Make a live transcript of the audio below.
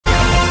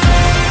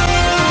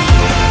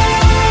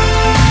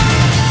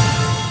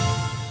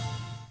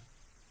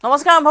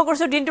নমস্কাৰ আৰম্ভ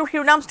কৰিছো দিনটোৰ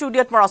শিৰোনাম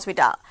ষ্টুডিঅ'ত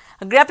মৰস্মিতা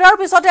গ্ৰেপ্তাৰৰ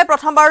পিছতে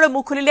প্ৰথমবাৰলৈ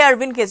মুখ খুলিলে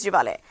অৰবিন্দ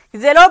কেজৰিৱালে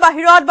জেলৰ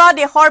বাহিৰত বা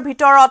দেশৰ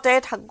ভিতৰতে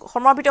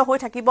সমৰ্পিত হৈ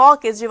থাকিব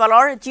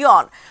কেজৰিৱালৰ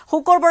জীৱন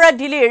শুকুৰবাৰে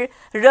দিল্লীৰ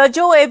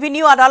ৰজৌ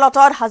এভিনিউ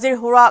আদালতত হাজিৰ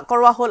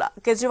কৰোৱা হ'ল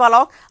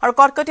কেজৰিৱালক আৰু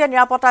কটকটীয়া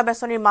নিৰাপত্তা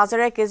বেষ্টনীৰ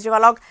মাজেৰে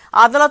কেজৰিৱালক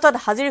আদালতত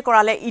হাজিৰ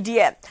কৰালে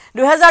ইডিয়ে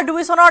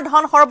 2002 চনৰ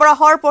ধন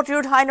সৰবৰাহৰ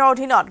প্ৰতিৰোধ আইনৰ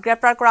অধীনত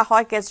গ্ৰেপ্তাৰ কৰা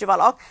হয়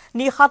কেজৰিৱালক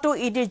নিশাটো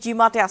ইডিৰ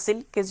জিম্মাতে আছিল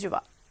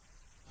কেজৰিৱাল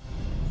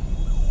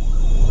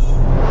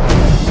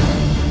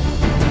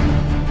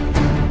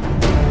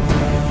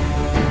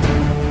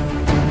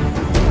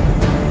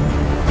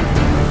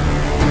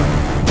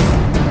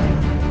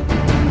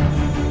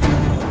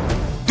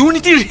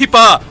দুৰ্নীতিৰ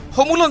হিপা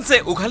সমুলনছে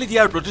উঘালি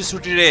দিয়াৰ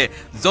প্ৰতিশ্ৰুতিৰে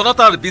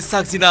জনতাৰ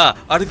বিশ্বাস জিনা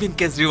অৰবিন্দ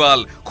কেজৰিৱাল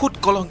খুদ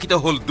কলংকিত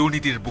হল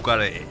দুৰ্নীতিৰ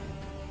বুকাৰে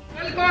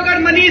कल को अगर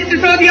मनीष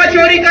सिसोदिया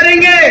चोरी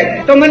करेंगे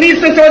तो मनीष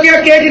सिसोदिया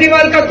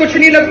केजरीवाल का कुछ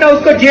नहीं लगता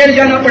उसको जेल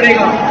जाना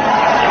पड़ेगा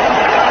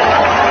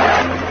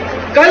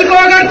कल को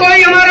अगर कोई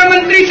हमारा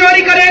मंत्री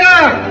चोरी करेगा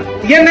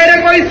ये मेरे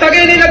कोई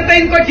सगे नहीं लगता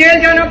इनको जेल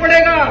जाना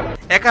पड़ेगा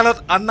একালত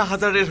আন্না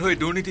হাজাৰেৰ হৈ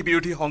দুৰ্নীতি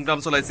বিৰোধী সংগ্ৰাম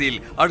চলাইছিল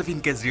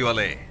অৰবিন্দ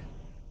কেজৰিৱালে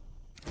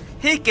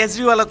সেই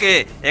কেজৰিৱালকে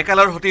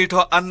একালৰ সতীৰ্থ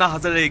আন্না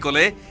হাজাৰে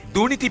কলে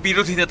দুৰ্নীতি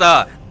বিৰোধী নেতা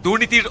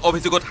দুৰ্নীতিৰ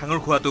অভিযোগত হাঙৰ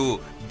খোৱাটো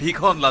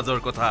ভীষণ লাজৰ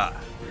কথা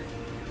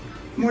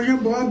मुझे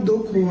बहुत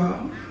दुख हुआ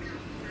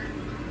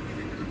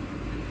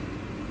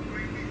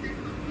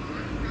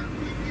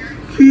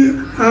कि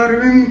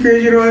अरविंद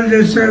केजरीवाल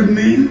जैसे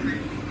आदमी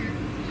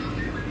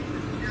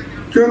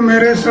जो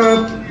मेरे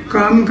साथ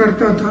काम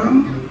करता था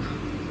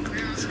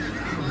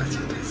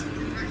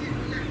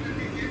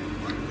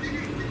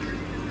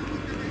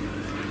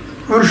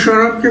और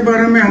शराब के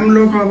बारे में हम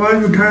लोग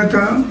आवाज उठाया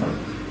था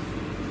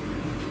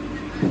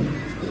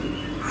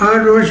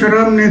आज वो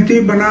शराब नीति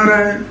बना रहा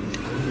है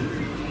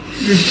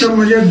जिससे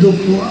मुझे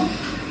दुख हुआ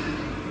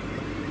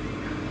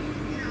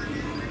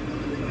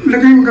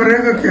लेकिन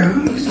करेगा क्या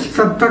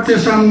सत्ता के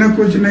सामने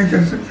कुछ नहीं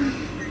कर सकता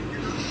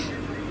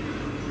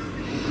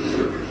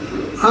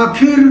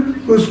आखिर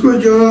उसको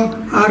जो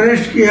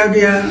अरेस्ट किया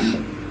गया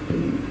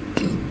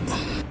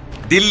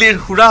দিল্লীৰ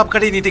হুৰা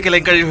আবকাৰী নীতি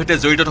কেলেংকাৰীৰ সৈতে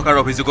জড়িত থকাৰ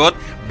অভিযোগত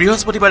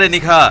বৃহস্পতিবাৰে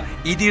নিশা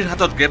ইডিৰ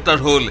হাতত গ্ৰেপ্তাৰ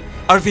হ'ল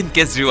অৰবিন্দ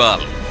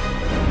কেজৰিৱাল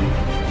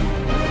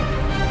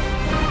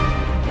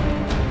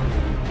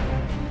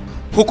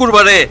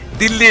শুকুৰবাৰে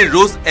দিল্লীৰ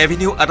ৰোজ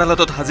এভিনিউ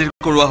আদালতত হাজিৰ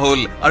কৰোৱা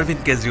হ'ল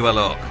অৰবিন্দ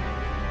কেজৰিৱালক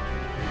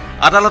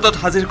আদালতত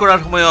হাজিৰ কৰাৰ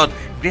সময়ত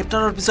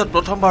গ্ৰেপ্তাৰৰ পিছত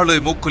প্ৰথমবাৰলৈ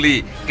মুখ খুলি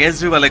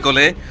কেজৰিৱালে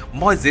কলে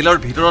মই জেলৰ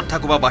ভিতৰত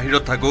থাকো বা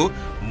বাহিৰত থাকো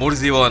মোৰ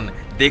জীৱন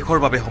দেশৰ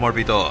বাবে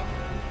সমৰ্পিত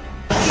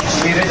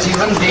मेरा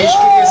जीवन देश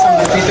के लिए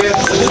समर्पित है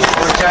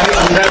और चाहे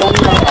अंदर हो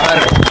या बाहर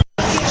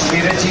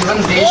मेरा जीवन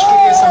देश के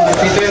लिए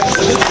समर्पित है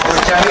और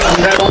चाहे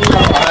अंदर हो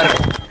या बाहर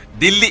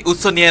দিল্লী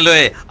উচ্চ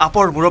ন্যায়ালয়ে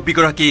আপৰ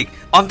মুৰব্বীগৰাকীক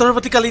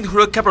অন্তৰ্বৰ্তীকালীন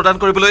সুৰক্ষা প্ৰদান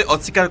কৰিবলৈ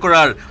অস্বীকাৰ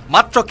কৰাৰ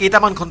মাত্ৰ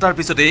কেইটামান ঘণ্টাৰ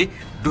পিছতেই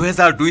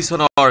 2002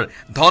 চনৰ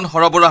ধন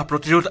সৰবৰাহ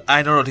প্ৰতিৰোধ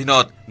আইনৰ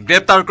অধীনত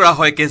গ্ৰেপ্তাৰ কৰা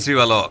হয়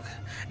কেজৰিৱালক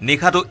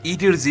নিশাটো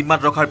ইডিৰ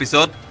জিম্মাত ৰখাৰ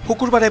পিছত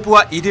শুকুৰবাৰে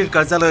পুৱা ইডিৰ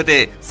কাৰ্যালয়তে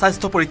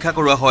স্বাস্থ্য পৰীক্ষা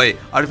কৰোৱা হয়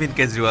অৰবিন্দ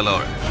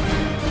কেজৰিৱালৰ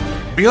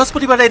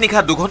বৃহস্পতিবাৰে নিশা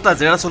 2 ঘণ্টা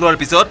জেৰা চলোৱাৰ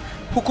পিছত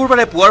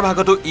শুকুৰবাৰে পুৱাৰ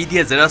ভাগতো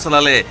ইডিয়ে জেৰা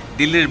চলালে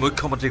দিল্লীৰ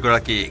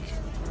মুখ্যমন্ত্ৰীগৰাকীক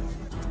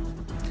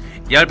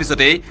ইয়াৰ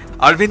পিছতে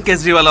অৰবিন্দ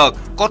কেজৰিৱালক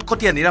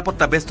কটকটীয়া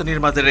নিৰাপত্তা বেষ্টনীৰ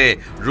মাজেৰে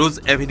ৰোজ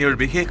এভিনিউৰ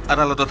বিশেষ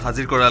আদালতত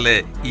হাজিৰ কৰালে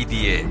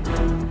ইডিয়ে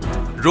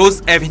ৰোজ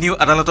এভিনিউ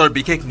আদালতৰ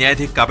বিশেষ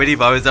ন্যায়াধীশ কাবেৰী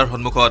বাৱেজাৰ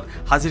সন্মুখত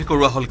হাজিৰ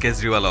কৰোৱা হ'ল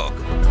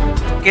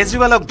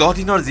কেজৰিৱালক 10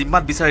 দিনৰ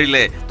জিম্মাত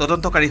বিচাৰিলে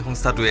তদন্তকাৰী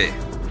সংস্থাটোৱে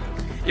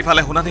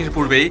ইফালে শুনানিৰ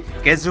পূৰ্বেই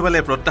কেজৰিৱালে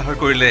প্ৰত্যাহাৰ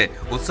কৰিলে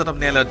উচ্চতম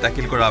ন্যায়ালয়ত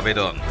দাখিল কৰা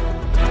আবেদন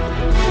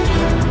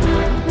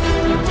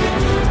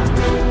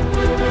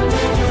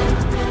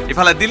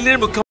ইফালে দিল্লীৰ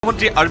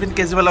মুখ্যমন্ত্ৰী অৰবিন্দ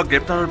কেজৰিৱালক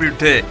গ্ৰেপ্তাৰৰ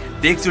বিৰুদ্ধে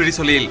দেশজুৰি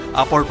চলিল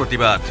আপৰ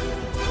প্ৰতিবাদ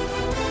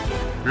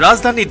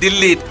ৰাজধানী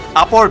দিল্লীত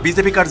আপৰ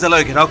বিজেপি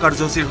কাৰ্যালয় ঘেৰাও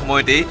কাৰ্যসূচীৰ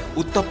সময়তে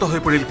উত্তপ্ত হৈ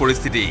পৰিল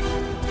পৰিস্থিতি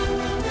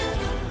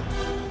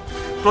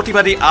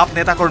প্ৰতিবাদী আপ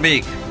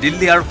নেতাকৰ্মীক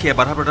দিল্লী আৰক্ষীয়ে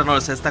বাধা প্ৰদানৰ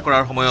চেষ্টা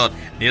কৰাৰ সময়ত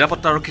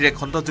নিৰাপত্তা আৰক্ষীৰে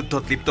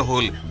খণ্ডযুদ্ধত লিপ্ত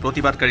হ'ল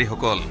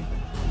প্ৰতিবাদকাৰীসকল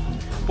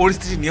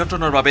পৰিস্থিতি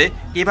নিয়ন্ত্ৰণৰ বাবে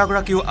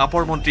কেইবাগৰাকীও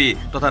আপৰ মন্ত্ৰী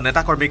তথা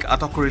নেতাকৰ্মীক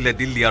আটক কৰিলে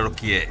দিল্লী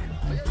আৰক্ষীয়ে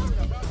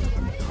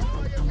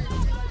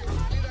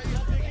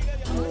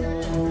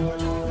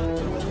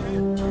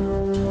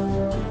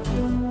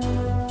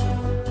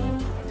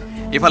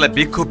ইফালে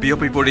বিক্ষোভ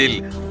বিয়পি পৰিল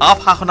আপ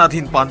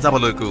শাসনাধীন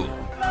পাঞ্জাৱলৈকো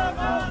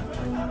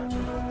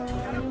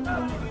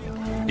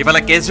ইফালে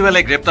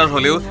কেজৰিৱালে গ্ৰেপ্তাৰ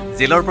হলেও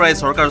জেলৰ পৰাই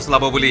চৰকাৰ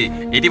চলাব বুলি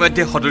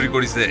ইতিমধ্যে সদৰি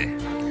কৰিছে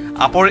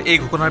আপৰ এই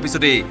ঘোষণাৰ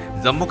পিছতেই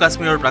জম্মু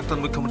কাশ্মীৰৰ প্ৰাক্তন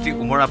মুখ্যমন্ত্ৰী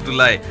উমৰ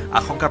আব্দুল্লাই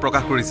আশংকা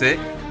প্ৰকাশ কৰিছে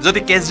যদি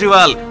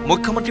কেজৰিৱাল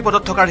মুখ্যমন্ত্ৰী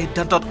পদত থকাৰ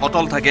সিদ্ধান্তত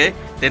অটল থাকে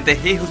তেন্তে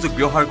সেই সুযোগ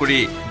ব্যৱহাৰ কৰি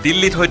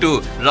দিল্লীত হয়তো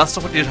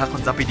ৰাষ্ট্ৰপতিৰ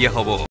শাসন জাপি দিয়া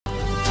হ'ব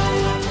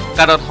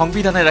কাৰণ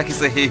সংবিধানে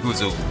ৰাখিছে সেই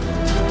সুযোগ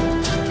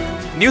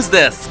news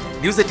desk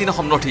News 18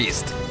 Assam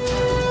Northeast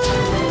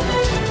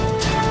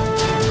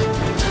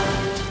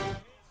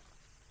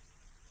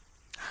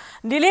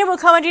দিল্লীৰ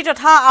মুখ্যমন্ত্ৰী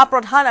তথা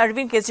প্ৰধান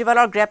অৰবিন্দ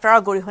কেজৰিৱালৰ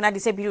গ্ৰেপ্তাৰৰ গৰিহণা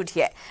দিছে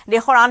বিৰোধীয়ে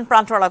দেশৰ আন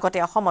প্ৰান্তৰ লগতে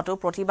অসমতো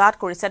প্ৰতিবাদ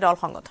কৰিছে দল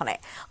সংগঠনে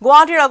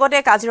গুৱাহাটীৰ লগতে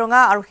কাজিৰঙা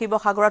আৰু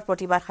শিৱসাগৰত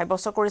প্ৰতিবাদ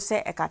সাব্যস্ত কৰিছে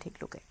একাধিক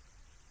লোকে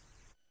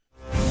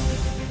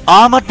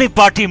আম আদমি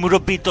পাৰ্টিৰ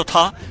মুৰব্বী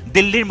তথা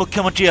দিল্লীৰ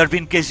মুখ্যমন্ত্ৰী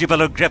অৰবিন্দ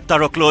কেজৰিৱালৰ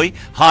গ্ৰেপ্তাৰক লৈ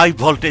হাই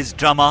ভল্টেজ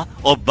ড্ৰামা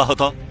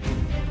অব্যাহত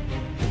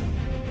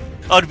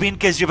অৰবিন্দ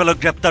কেজৰিৱালৰ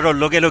গ্ৰেপ্তাৰৰ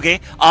লগে লগে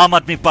আম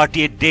আদমি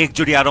পাৰ্টিয়ে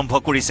দেশজুৰি আৰম্ভ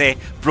কৰিছে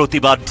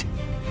প্ৰতিবাদ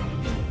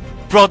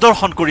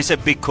প্ৰদৰ্শন কৰিছে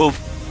বিক্ষোভ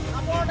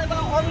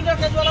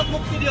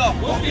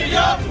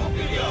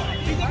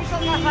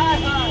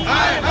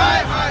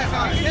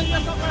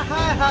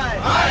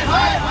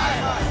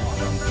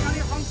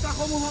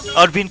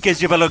অৰবিন্দ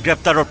কেজৰিৱালৰ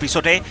গ্ৰেপ্তাৰৰ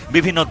পিছতে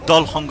বিভিন্ন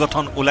দল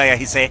সংগঠন ওলাই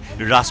আহিছে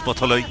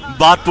ৰাজপথলৈ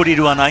বাদ পৰি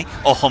ৰোৱা নাই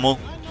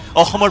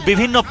অসমৰ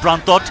বিভিন্ন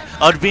প্ৰান্তত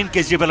অৰবিন্দ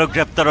কেজৰিৱালৰ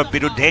গ্ৰেপ্তাৰৰ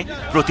বিৰুদ্ধে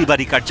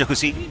প্ৰতিবাদী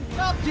কাৰ্যসূচী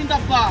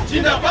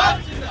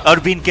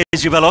অৰবিন্দ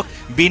কেজৰিৱালক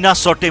বিনা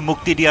চৰ্তে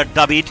মুক্তি দিয়াৰ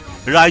দাবীত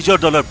ৰাইজৰ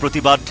দলৰ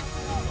প্ৰতিবাদ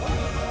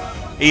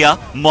এয়া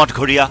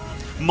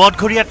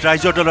মঠঘৰীয়াত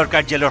ৰাইজৰ দলৰ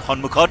কাৰ্যালয়ৰ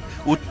সন্মুখত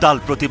উত্তাল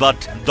প্ৰতিবাদ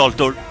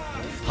দলটোৰ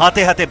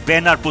হাতে হাতে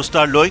বেনাৰ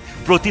পোষ্টাৰ লৈ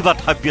প্ৰতিবাদ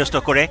সাব্যস্ত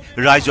কৰে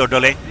ৰাইজৰ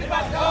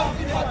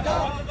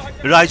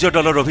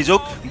দলৰ অভিযোগ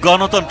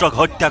গণতন্ত্ৰক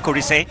হত্যা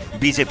কৰিছে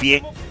বিজেপিয়ে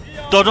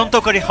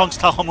তদন্তকাৰী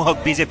সংস্থাসমূহক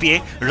বিজেপিয়ে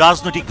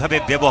ৰাজনৈতিকভাৱে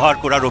ব্যৱহাৰ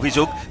কৰাৰ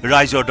অভিযোগ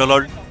ৰাইজৰ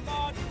দলৰ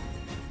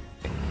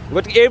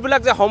গতিকে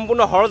এইবিলাক যে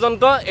সম্পূৰ্ণ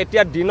ষড়যন্ত্ৰ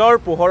এতিয়া দিনৰ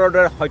পোহৰৰ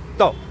দৰে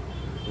সত্য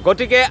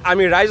গতিকে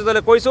আমি ৰাইজৰ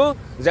দলে কৈছোঁ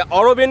যে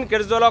অৰবিন্দ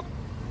কেজৰিৱালক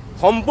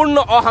সম্পূৰ্ণ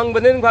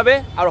অসাংবিধানিকভাৱে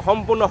আৰু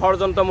সম্পূৰ্ণ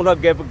ষড়যন্ত্ৰমূলক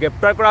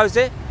গ্ৰেপ্তাৰ কৰা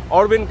হৈছে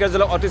অৰবিন্দ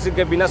কেজৰিৱালক অতি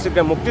শীঘ্ৰে বিনা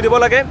শীঘ্ৰে মুক্তি দিব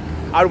লাগে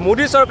আৰু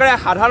মোদী চৰকাৰে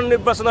সাধাৰণ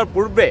নিৰ্বাচনৰ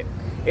পূৰ্বে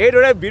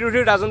এইদৰে বিৰোধী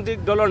ৰাজনৈতিক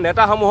দলৰ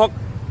নেতাসমূহক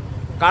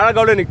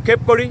কাৰাগাৰলৈ নিক্ষেপ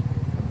কৰি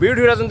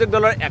বিৰোধী ৰাজনৈতিক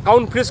দলৰ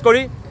একাউণ্ট ফ্ৰিজ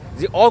কৰি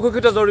যি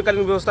অঘোষিত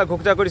জৰুৰীকালীন ব্যৱস্থা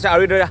ঘোষণা কৰিছে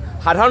আৰু এইদৰে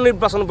সাধাৰণ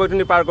নিৰ্বাচন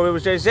বৈতৰণি পাৰ কৰিব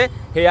বিচাৰিছে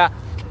সেয়া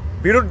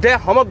বিৰুদ্ধে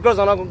সমগ্ৰ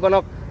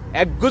জনগণক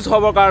একগোজ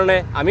হ'বৰ কাৰণে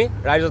আমি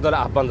ৰাইজৰ দলে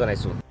আহ্বান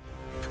জনাইছোঁ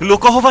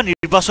লোকসভা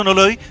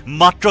নিৰ্বাচনলৈ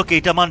মাত্ৰ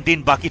কেইটামান দিন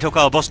বাকী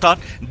থকা অৱস্থাত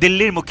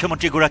দিল্লীৰ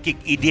মুখ্যমন্ত্ৰীগৰাকীক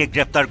ইডিয়ে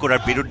গ্ৰেপ্তাৰ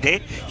কৰাৰ বিৰুদ্ধে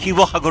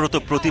শিৱসাগৰতো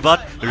প্ৰতিবাদ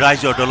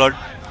ৰাইজৰ দলৰ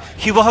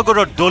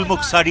শিৱসাগৰৰ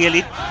দোলমুখ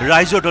চাৰিআলিত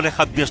ৰাইজৰ দলে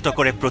সাব্যস্ত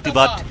কৰে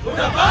প্ৰতিবাদ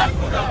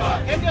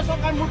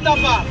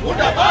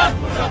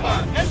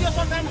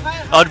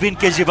অৰবিন্দ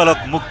কেজৰিৱালক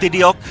মুক্তি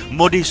দিয়ক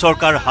মোদী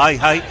চৰকাৰ হাই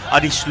হাই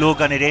আদি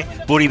শ্লোগানেৰে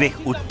পৰিৱেশ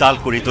উত্তাল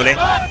কৰি তোলে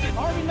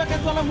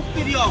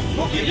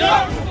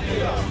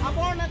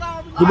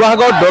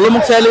শিৱসাগৰ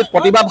দলমুখ চাৰিআলিত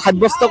প্ৰতিবাদ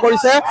সাব্যস্ত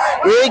কৰিছে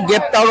এই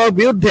গ্ৰেপ্তাৰৰ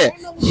বিৰুদ্ধে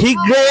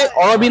শীঘ্ৰেই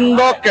অৰবিন্দ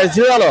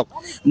কেজৰিৱালক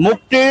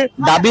মুক্তিৰ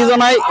দাবী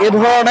জনাই এই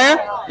ধৰণে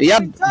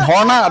ইয়াত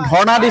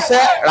ধৰ্ণা দিছে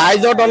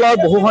ৰাইজৰ দলৰ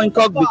বহু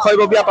সংখ্যক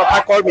বিষয়ববীয়া তথা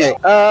কৰ্মীয়ে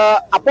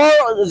আপৰ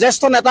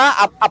জ্যেষ্ঠ নেতা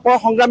আপৰ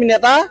সংগ্ৰামী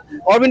নেতা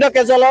অৰবিন্দ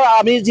কেজৰিৱালৰ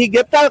আমি যি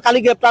কালি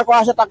গ্ৰেপ্তাৰ কৰা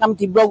হৈছে তাক আমি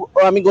তীব্ৰ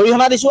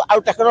গৰিহণা দিছোঁ আৰু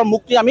তেখেতৰ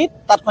মুক্তি আমি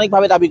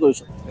তাৎক্ষণিকভাৱে দাবী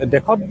কৰিছোঁ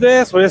দেশত যে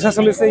চৰিচা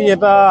চলিছে ই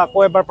এটা আকৌ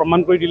এবাৰ প্ৰমাণ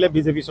কৰি দিলে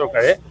বিজেপি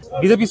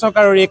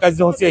চৰকাৰৰ এই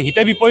কাৰ্যসূচীয়ে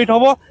হিতে বিপৰীত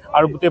হ'ব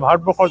আৰু গোটেই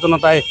ভাৰতবৰ্ষৰ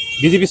জনতাই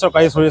বিজেপি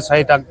চৰকাৰী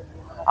চৰিচাৰিতাক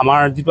আমাৰ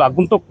যিটো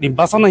আগন্তুক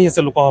নিৰ্বাচন আহি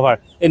আছে লোকসভাৰ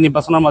এই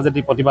নিৰ্বাচনৰ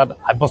মাজেদি প্ৰতিবাদ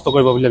সাব্যস্ত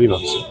কৰিব বুলি আমি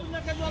ভাবিছোঁ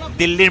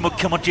দিল্লীৰ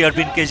মুখ্যমন্ত্ৰী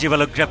অৰবিন্দ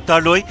কেজৰিৱালক গ্ৰেপ্তাৰ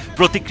লৈ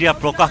প্ৰতিক্ৰিয়া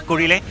প্ৰকাশ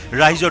কৰিলে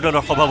ৰাইজৰ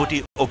দলৰ সভাপতি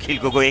অখিল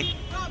গগৈয়ে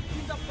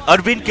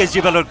অৰবিন্দ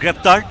কেজৰিৱালৰ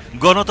গ্ৰেপ্তাৰ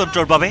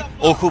গণতন্ত্ৰৰ বাবে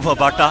অশুভ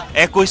বাৰ্তা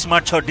 21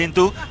 মাৰ্চৰ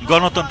দিনটো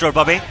গণতন্ত্ৰৰ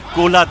বাবে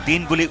কোলা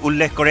দিন বুলি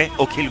উল্লেখ কৰে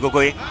অখিল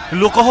গগৈয়ে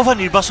লোকসভা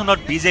নিৰ্বাচনত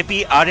বিজেপি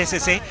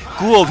আৰএছএছে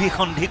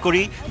অভিসন্ধি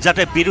কৰি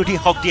যাতে বিৰোধী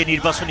শক্তিয়ে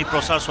নিৰ্বাচনী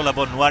প্ৰচাৰ চলাব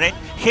নোৱাৰে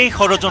সেই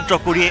ষড়যন্ত্ৰ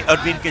কৰিয়ে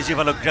অৰবিন্দ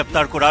কেজৰিৱালক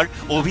গ্ৰেপ্তাৰ কৰাৰ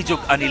অভিযোগ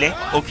আনিলে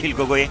অখিল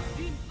গগৈয়ে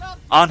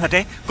আনহাতে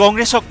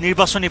কংগ্ৰেছক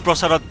নিৰ্বাচনী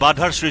প্ৰচাৰত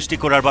বাধাৰ সৃষ্টি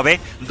কৰাৰ বাবে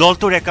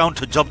দলটোৰ একাউণ্ট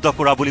জব্দ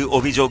কৰা বুলি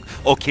অভিযোগ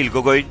অখিল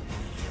গগৈৰ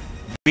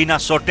বিনা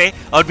চৰ্তে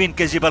অৰবিন্দ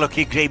কেজৰিৱালক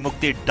শীঘ্ৰেই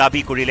মুক্তিৰ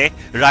দাবী কৰিলে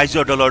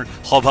ৰাইজৰ দলৰ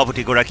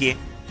সভাপতিগৰাকীয়ে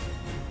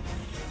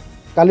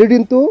কালিৰ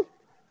দিনটো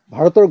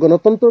ভাৰতৰ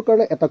গণতন্ত্ৰৰ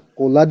কাৰণে এটা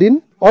কোলা দিন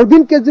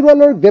অৰবিন্দ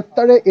কেজৰিৱালৰ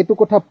গ্ৰেপ্তাৰে এইটো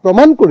কথা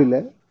প্ৰমাণ কৰিলে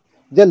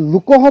যে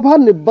লোকসভা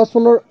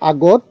নিৰ্বাচনৰ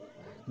আগত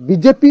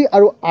বিজেপি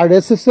আৰু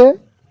আৰএছএছে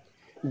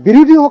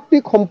বিৰোধী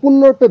শক্তিক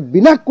সম্পূৰ্ণৰূপে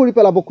বিনাশ কৰি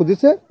পেলাব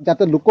খুজিছে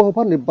যাতে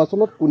লোকসভা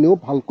নিৰ্বাচনত কোনেও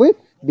ভালকৈ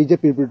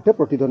বিজেপিৰ বিৰুদ্ধে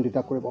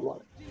প্ৰতিদ্বন্দ্বিতা কৰিব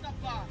নোৱাৰে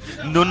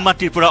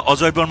নুনমাটিৰ পৰা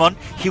অজয় বৰ্মন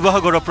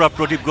শিৱসাগৰৰ পৰা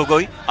প্ৰদীপ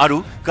গগৈ আৰু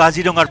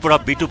কাজিৰঙাৰ পৰা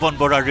বিতুপন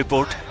বৰাৰ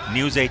report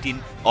news 18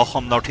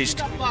 Assam north east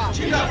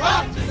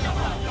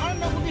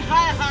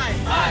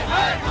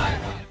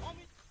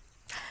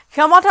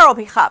ক্ষমতাৰ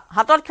অভিশাপ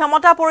হাতত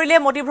ক্ষমতা পৰিলে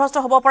মতিভ্ৰষ্ট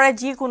হ'ব পাৰে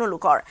যিকোনো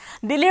লোকৰ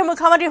দিল্লীৰ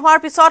মুখ্যমন্ত্ৰী হোৱাৰ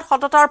পিছত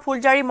সততাৰ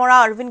ফুলজাৰি মৰা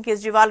অৰবিন্দ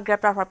কেজৰিৱাল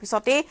গ্ৰেপ্তাৰ হোৱাৰ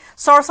পিছতে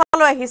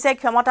চৰ্চালৈ আহিছে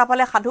ক্ষমতা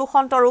পালে সাধু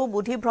সন্তৰো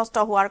বুদ্ধিভ্ৰষ্ট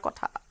হোৱাৰ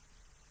কথা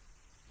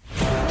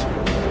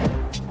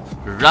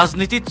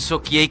ৰাজনীতিত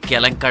চকীয়েই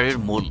কেলেংকাৰীৰ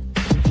মূল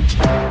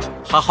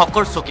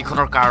শাসকৰ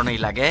চকীখনৰ কাৰণেই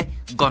লাগে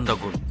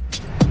গণ্ডগোল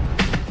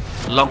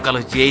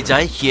লংকালৈ যিয়েই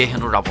যায় সিয়ে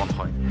হেনো ৰাৱণ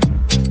হয়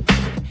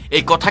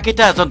এই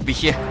কথাকেইটা এজন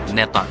বিশেষ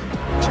নেতা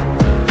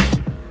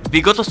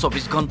বিগত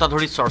 24 ঘণ্টা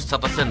ধৰি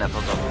চৰ্চাত আছে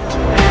নেতাজন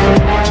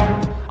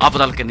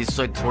আপোনালোকে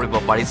নিশ্চয় ধৰিব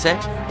পাৰিছে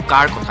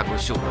কাৰ কথা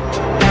কৈছো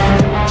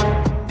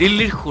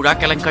দিল্লীৰ খুৰা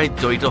কেলেংকাৰীত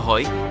জড়িত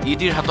হৈ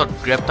ইডিৰ হাতত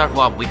গ্ৰেপ্তাৰ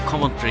হোৱা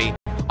মুখ্যমন্ত্ৰী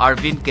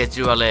অৰবিন্দ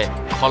কেজৰিৱালে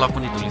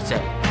খলকনি তুলিছে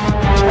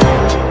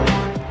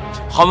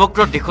সমগ্ৰ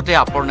দেশতে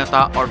আপৰ নেতা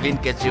অৰবিন্দ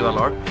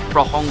কেজৰিৱালৰ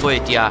প্ৰসংগ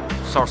এতিয়া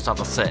চৰ্চাত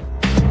আছে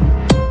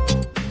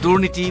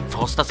দুৰ্নীতি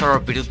ভ্ৰষ্টাচাৰৰ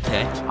বিৰুদ্ধে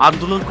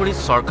আন্দোলন কৰি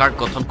চৰকাৰ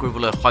গঠন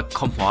কৰিবলৈ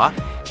সক্ষম হোৱা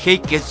সেই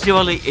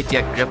কেজৰিৱালে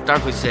এতিয়া গ্ৰেপ্তাৰ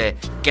হৈছে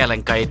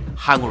কেলেংকাৰীত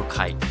হাঙুৰ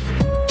খাই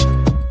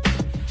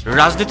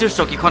ৰাজনীতিৰ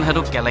চকীখন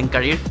হেনো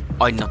কেলেংকাৰীৰ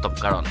অন্যতম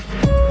কাৰণ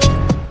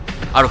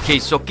আৰু সেই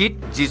চকীত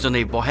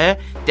যিজনেই বহে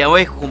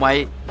তেওঁৱে সোমাই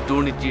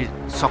দুৰ্নীতিৰ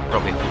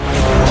চক্ৰবেহী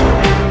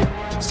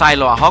চাই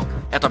লোৱা হওক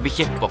এটা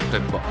বিশেষ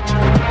বক্তব্য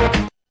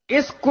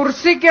इस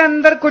कुर्सी के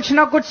अंदर कुछ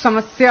ना कुछ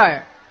समस्या है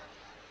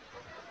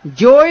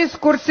जो इस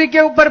कुर्सी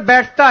के ऊपर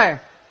बैठता है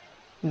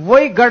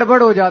वही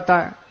गड़बड़ हो जाता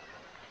है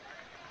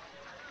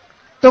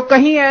तो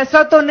कहीं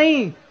ऐसा तो नहीं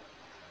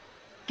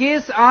कि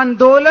इस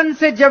आंदोलन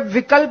से जब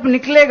विकल्प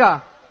निकलेगा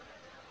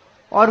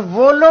और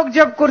वो लोग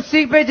जब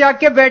कुर्सी पे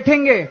जाके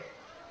बैठेंगे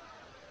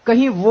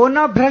कहीं वो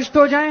ना भ्रष्ट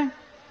हो जाएं,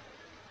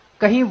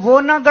 कहीं वो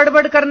ना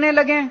गड़बड़ करने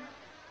लगें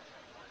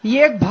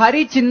ये एक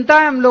भारी चिंता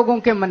है हम लोगों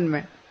के मन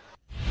में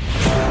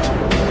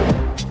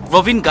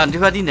প্ৰবীণ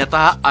গান্ধীবাদী নেতা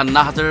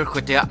আন্না হাজাৰেৰ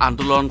সৈতে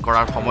আন্দোলন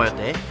কৰাৰ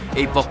সময়তে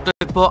এই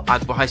বক্তব্য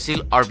আগবঢ়াইছিল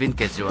অৰবিন্দ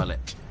কেজৰিৱালে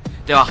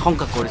তেওঁ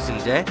আশংকা কৰিছিল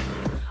যে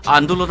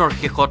আন্দোলনৰ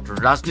শেষত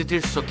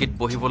ৰাজনীতিৰ চকীত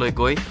বহিবলৈ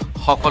গৈ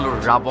সকলো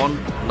ৰাৱণ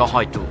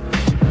নহয়তো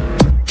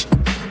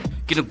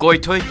কিন্তু গৈ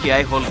থৈ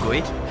সেয়াই হ'লগৈ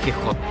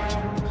শেষত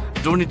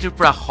দুৰ্নীতিৰ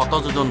পৰা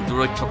শতযোজন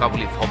দূৰৈত থকা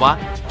বুলি ভবা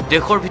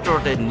দেশৰ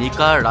ভিতৰতে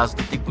নিকা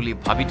ৰাজনীতিক বুলি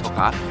ভাবি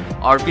থকা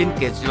অৰবিন্দ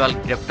কেজৰিৱাল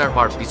গ্ৰেপ্তাৰ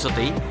হোৱাৰ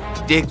পিছতেই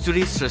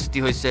দেশজুৰি সৃষ্টি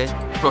হৈছে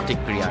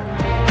প্ৰতিক্ৰিয়াৰ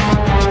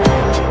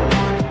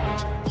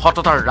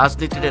সততাৰ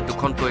ৰাজনীতিৰে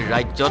দুখনকৈ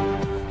ৰাজ্যত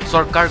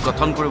চৰকাৰ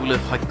গঠন কৰিবলৈ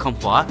সক্ষম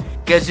হোৱা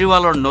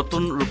কেজৰিৱালৰ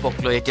নতুন ৰূপক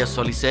লৈ এতিয়া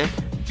চলিছে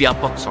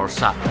ব্যাপক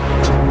চৰ্চা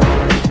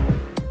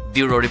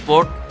bureau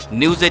report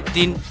news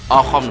 18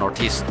 Assam north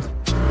east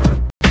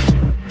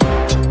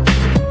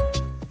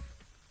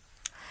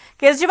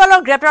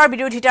কেজৰিৱালৰ গ্ৰেপ্তাৰৰ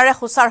বিৰোধিতাৰে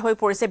খুচাৰ হৈ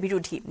পৰিছে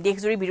বিৰোধী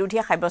দেশজুৰি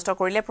বিৰোধীয়ে সাব্যস্ত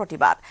কৰিলে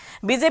প্ৰতিবাদ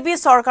বিজেপি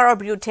চৰকাৰৰ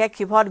বিৰুদ্ধে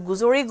ক্ষোভত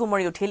গুজৰি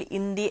গুমৰি উঠিল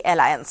ইণ্ডি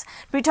এলায়েন্স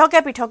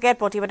পৃথকে পৃথকে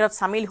প্ৰতিবাদত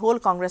সামিল হ'ল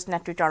কংগ্ৰেছ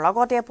নেতৃত্বৰ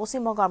লগতে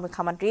পশ্চিম বংগৰ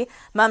মুখ্যমন্ত্ৰী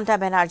মমতা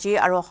বেনাৰ্জী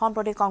আৰু অসম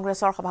প্ৰদেশ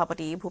কংগ্ৰেছৰ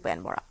সভাপতি ভূপেন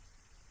বৰা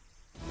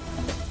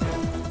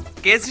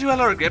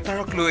কেজৰিৱালৰ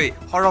গ্ৰেপ্তাৰক লৈ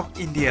হৰক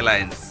INDI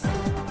alliance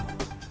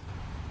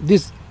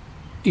This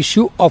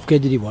issue of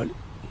Kejriwal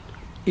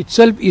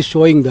itself is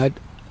showing that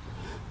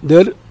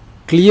there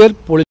clear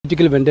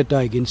political vendetta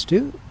against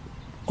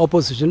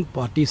opposition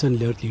parties and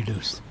their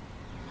leaders.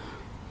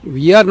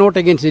 We are not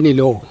against any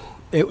law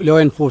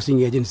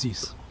enforcing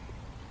agencies.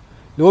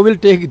 Law will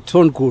take its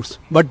own course,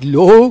 but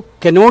law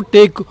cannot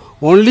take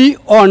only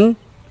on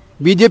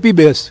BJP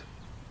base.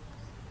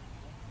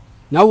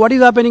 Now what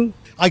is happening?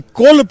 I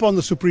call upon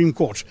the Supreme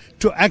Court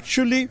to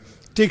actually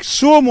take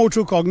suo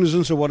motu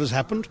cognizance of what has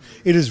happened.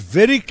 It is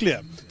very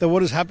clear that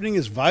what is happening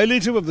is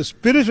violative of the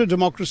spirit of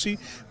democracy,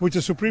 which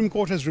the Supreme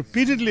Court has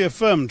repeatedly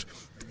affirmed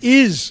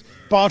is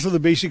part of the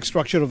basic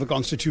structure of the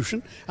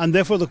Constitution, and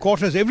therefore the court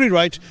has every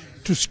right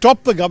to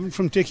stop the government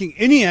from taking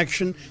any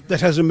action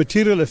that has a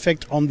material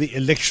effect on the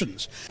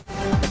elections.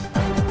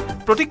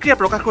 প্ৰতিক্ৰিয়া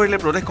প্ৰকাশ কৰিলে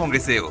প্ৰদেশ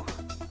কংগ্ৰেছেও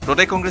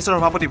প্ৰদেশ কংগ্ৰেছৰ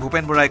সভাপতি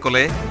ভূপেন বৰাই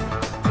ক'লে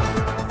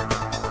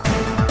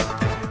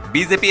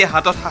বিজেপিয়ে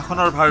হাতত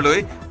শাসনৰ ভাৰ লৈ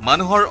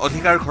মানুহৰ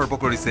অধিকাৰ খৰ্ব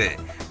কৰিছে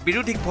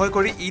বিৰোধীক ভয়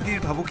কৰি ইডিৰ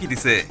ভাবুকি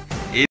দিছে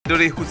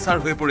এইদৰে খুচাৰ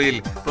হৈ পৰিল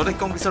প্ৰদেশ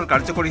কংগ্ৰেছৰ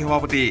কাৰ্যকৰী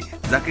সভাপতি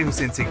জাকিৰ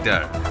হুছেইন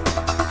সিকদাৰ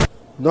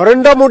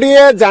নৰেন্দ্ৰ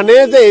মোদীয়ে জানে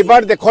যে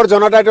এইবাৰ দেশৰ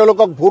জনতাই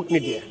তেওঁলোকক ভোট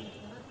নিদিয়ে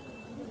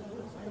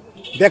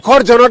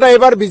দেশৰ জনতাই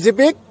এইবাৰ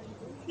বিজেপিক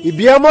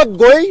ইভিএমত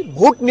গৈ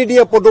ভোট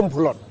নিদিয়ে পদুম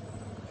ফুলত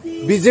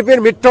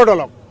বিজেপিৰ মিত্ৰ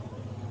দলক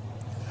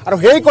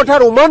আৰু সেই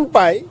কথাৰ উমান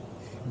পাই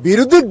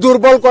বিৰোধীক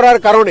দুৰ্বল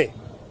কৰাৰ কাৰণে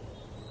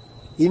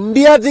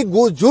ইণ্ডিয়া যি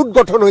জোট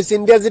গঠন হৈছে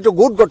ইণ্ডিয়া যিটো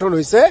গোট গঠন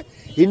হৈছে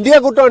ইণ্ডিয়া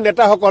গোটৰ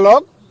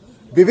নেতাসকলক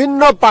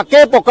বিভিন্ন পাকে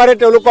পকাৰে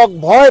তেওঁলোকক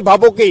ভয়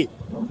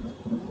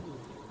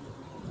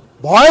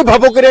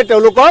ভাবুকিৰে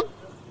তেওঁলোকক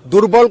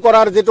দুৰ্বল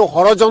কৰাৰ যিটো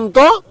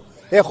ষড়যন্ত্ৰ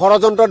এই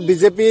ষড়যন্ত্ৰত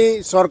বিজেপি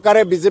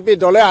চৰকাৰে বিজেপি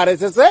দলে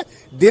আৰএছএছে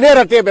দিনে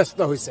ৰাতিয়ে ব্যস্ত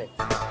হৈছে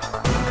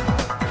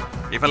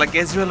ইফালে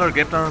কেজৰিৱালৰ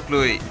গ্ৰেপ্তাৰক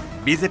লৈ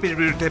বিজেপিৰ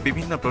বিৰুদ্ধে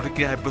বিভিন্ন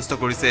প্ৰতিক্ৰিয়া সাব্যস্ত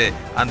কৰিছে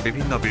আন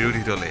বিভিন্ন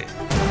বিৰোধী দলে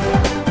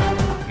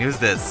news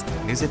desk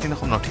news 18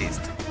 Assam north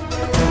east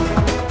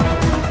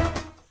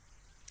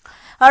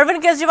Arvind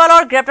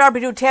কেজৰিৱালৰ গ্ৰেপ্তাৰৰ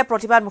বিৰুদ্ধে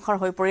প্ৰতিবাদ মুখৰ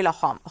হৈ পৰিল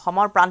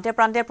অসমৰ প্ৰান্তে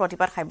প্ৰান্তে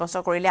প্ৰতিবাদ সাব্যস্ত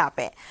কৰিলে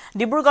আপে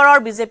ডিব্ৰুগড়ৰ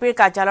বিজেপিৰ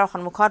কাৰ্যালয়ৰ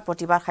সন্মুখত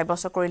প্ৰতিবাদ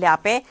সাব্যস্ত কৰিলে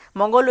আপে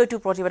মংগলদৈতো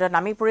প্ৰতিবাদত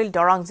নামি পৰিল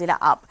দৰং জিলা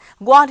আপ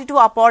গুৱাহাটীতো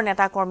আপৰ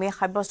নেতা কৰ্মীয়ে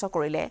সাব্যস্ত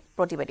কৰিলে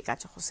প্ৰতিবাদী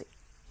কাৰ্যসূচী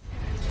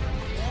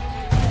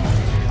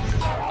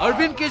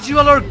অৰবিন্দ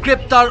কেজৰিৱালৰ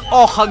গ্ৰেপ্তাৰ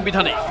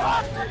অসাংবিধানিক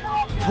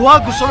ভুৱা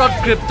গোচৰত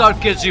গ্ৰেপ্তাৰ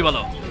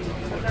কেজৰিৱালক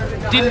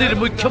দিল্লীৰ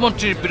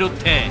মুখ্যমন্ত্ৰীৰ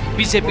বিৰুদ্ধে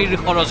বিজেপিৰ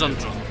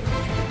ষড়যন্ত্ৰ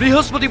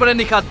বৃহস্পতিবাৰে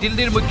নিশা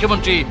দিল্লীৰ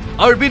মুখ্যমন্ত্ৰী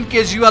অৰবিন্দ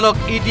কেজৰিৱালক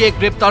ইডিয়ে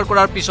গ্ৰেপ্তাৰ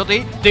কৰাৰ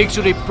পিছতেই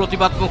দেশজুৰি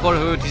প্ৰতিবাদ মুখৰ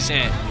হৈ উঠিছে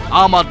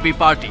আম আদমি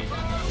পাৰ্টি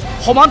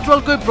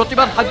সমান্তৰালকৈ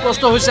প্ৰতিবাদ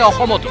সাব্যস্ত হৈছে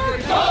অসমতো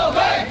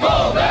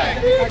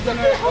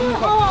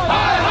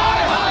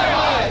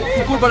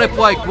শুকুৰবাৰে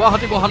পুৱাই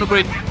গুৱাহাটী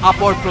মহানগৰীত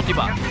আপৰ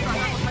প্ৰতিবাদ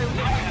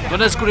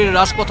গণেশগুৰিৰ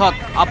ৰাজপথত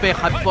আপে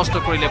সাব্যস্ত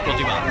কৰিলে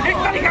প্ৰতিবাদ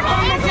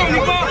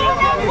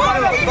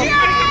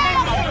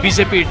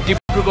বিজেপিৰ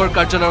ডিব্ৰুগড়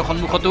কাৰ্যালয়ৰ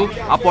সন্মুখতো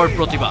আপৰ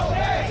প্ৰতিবাদ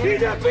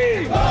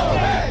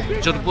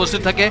য'ত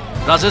উপস্থিত থাকে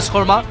ৰাজেশ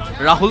শৰ্মা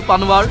ৰাহুল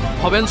পানোৱাৰ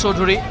ভৱেন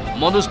চৌধুৰী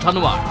মনোজ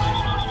ধানোৱাৰ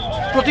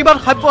প্ৰতিবাদ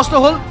সাব্যস্ত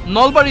হ'ল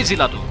নলবাৰী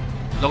জিলাতো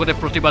লগতে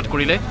প্ৰতিবাদ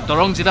কৰিলে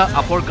দৰং জিলা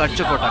আপৰ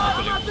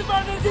কাৰ্যকৰ্তাসকলে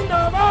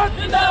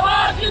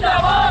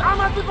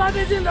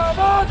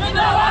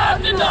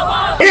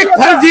एक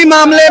फर्जी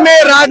मामले में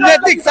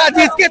राजनीतिक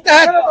साजिश के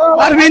तहत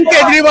अरविंद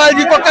केजरीवाल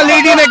जी को कल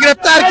ईडी ने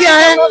गिरफ्तार किया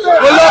है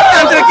वो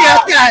लोकतंत्र की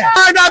हत्या है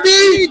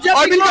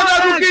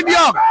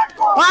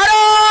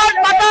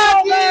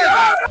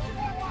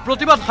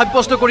প্ৰতিবাদ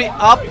সাব্যস্ত কৰি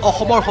আপ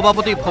অসমৰ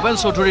সভাপতি ভৱেন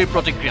চৌধুৰীৰ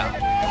প্ৰতিক্ৰিয়া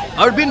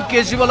অৰবিন্দ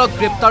কেজৰিৱালক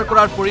গ্ৰেপ্তাৰ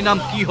কৰাৰ পৰিণাম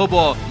কি হ'ব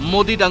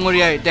মোদী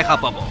ডাঙৰীয়াই দেখা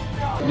পাব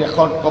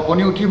দেশত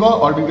কপনি উঠিব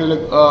অৰবিন্দ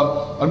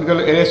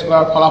কেজৰিৱালক এৰেষ্ট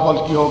কৰাৰ ফলাফল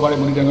কি হ'ব পাৰে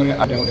মোদী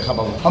ডাঙৰীয়াই দেখা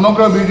পাব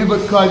সমগ্ৰ বিৰোধী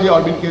পক্ষ আজি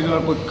অৰবিন্দ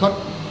কেজৰিৱালৰ পক্ষত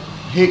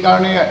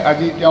সেইকাৰণে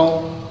আজি তেওঁ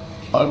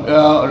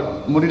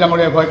মোদী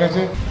ডাঙৰীয়াই ভয়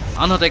খাইছে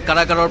আনহাতে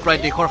কাৰাগাৰৰ পৰাই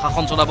দেশৰ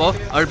শাসন চলাব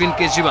অৰবিন্দ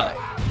কেজৰিৱালে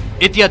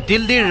এতিয়া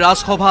দিল্লীৰ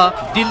ৰাজসভা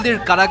দিল্লীৰ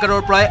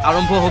কাৰাগাৰৰ পৰাই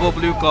আৰম্ভ হ'ব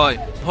বুলিও কয়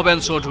ভৱেন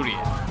চৌধুৰীয়ে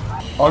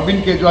অৰবিন্দ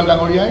কেজৰিৱাল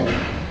ডাঙৰীয়াই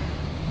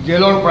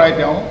জেলৰ পৰাই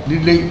তেওঁ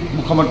দিল্লী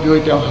মুখ্যমন্ত্ৰী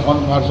হৈ তেওঁ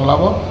শাসনভাৰ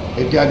চলাব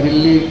এতিয়া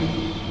দিল্লীৰ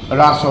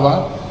ৰাজসভা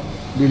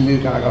দিল্লীৰ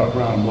কাৰাগাৰৰ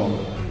পৰা আৰম্ভ হ'ব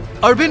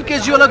অৰবিন্দ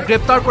কেজৰিৱালক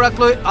গ্ৰেপ্তাৰ কৰাক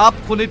লৈ আপ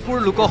শোণিতপুৰ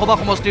লোকসভা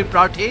সমষ্টিৰ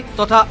প্ৰাৰ্থী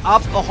তথা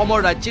আপ অসমৰ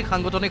ৰাজ্যিক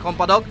সাংগঠনিক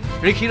সম্পাদক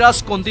ঋষিৰাজ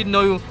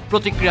কণ্ডিন্যয়ো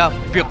প্ৰতিক্ৰিয়া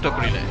ব্যক্ত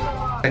কৰিলে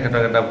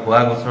তেখেতক এটা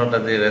ভুৱা গোচৰত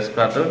আজি এৰেষ্ট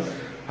কৰাটো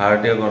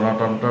ভাৰতীয়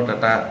গণতন্ত্ৰত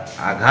এটা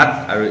আঘাত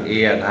আৰু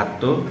এই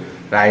আঘাতটো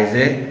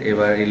ৰাইজে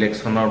এইবাৰ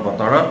ইলেকশ্যনৰ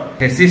বতৰত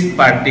ফেচিষ্ট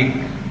পাৰ্টিক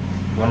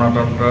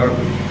গণতন্ত্ৰৰ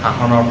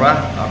শাসনৰ পৰা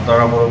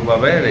আঁতৰাবৰ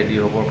বাবে ৰেডি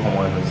হ'বৰ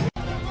সময় হৈছে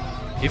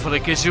ইফালে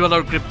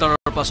কেজৰিৱালৰ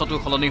গ্ৰেপ্তাৰৰ পাছতো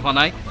সলনি হোৱা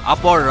নাই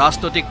আপৰ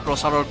ৰাজনৈতিক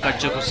প্ৰচাৰৰ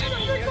কাৰ্যসূচী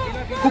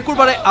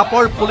শুকুৰবাৰে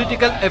আপৰ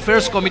পলিটিকেল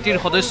এফেয়াৰ্ছ কমিটিৰ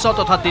সদস্য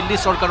তথা দিল্লী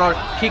চৰকাৰৰ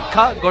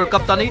শিক্ষা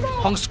গড়কাপ্তানি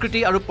সংস্কৃতি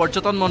আৰু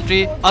পৰ্যটন মন্ত্ৰী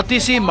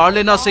আতিশী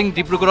মাৰ্লেনা সিং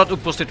ডিব্ৰুগড়ত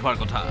উপস্থিত হোৱাৰ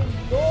কথা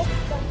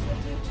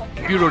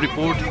bureau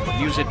report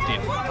news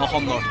 18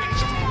 Assam north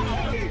east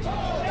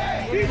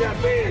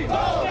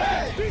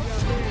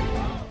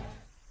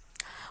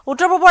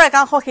উত্তৰ পূবৰ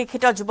একাংশ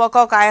শিক্ষিত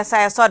যুৱকক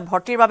ISISত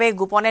ভৰ্তিৰ বাবে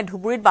গোপনে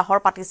ধুবুৰীত বাহৰ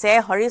পাতিছে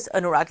হৰিশ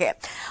অনুৰাগে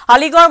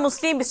আলিগড়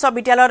মুছলিম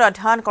বিশ্ববিদ্যালয়ত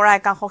অধ্যয়ন কৰা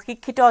একাংশ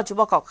শিক্ষিত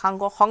যুৱকক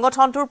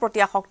সংগঠনটোৰ প্ৰতি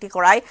আসক্তি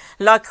কৰাই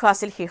লক্ষ্য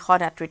আছিল শীৰ্ষ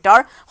নেতৃত্বৰ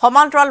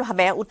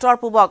সমান্তৰালভাৱে উত্তৰ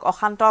পূবক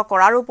অশান্ত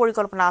কৰাৰো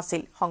পৰিকল্পনা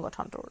আছিল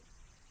সংগঠনটোৰ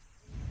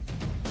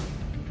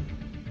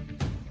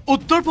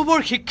উত্তৰ পূবৰ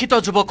শিক্ষিত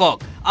যুৱকক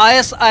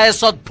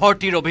ISISত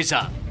ভৰ্তিৰ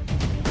অভিযান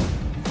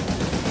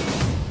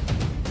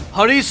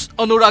হৰিশ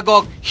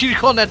অনুৰাগক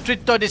শীৰ্ষ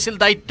নেতৃত্ব দিছিল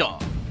দায়িত্ব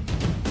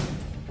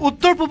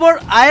উত্তৰ পূবৰ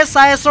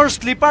ISISৰ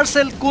স্লিপাৰ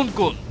সেল কোন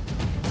কোন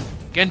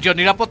কেন্দ্ৰীয়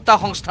নিৰাপত্তা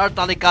সংস্থাৰ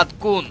তালিকাত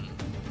কোন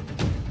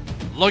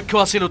লক্ষ্য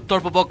আছিল উত্তৰ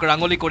পূবক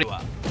ৰাঙলি কৰিবা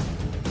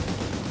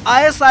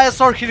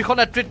ISISৰ শীৰ্ষ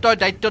নেতৃত্বই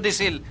দায়িত্ব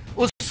দিছিল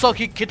উচ্চ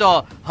শিক্ষিত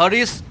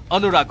হৰিশ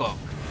অনুৰাগক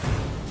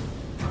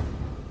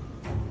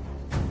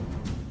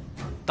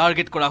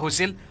টাৰ্গেট কৰা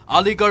হৈছিল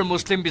আলিগড়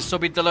মুছলিম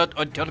বিশ্ববিদ্যালয়ত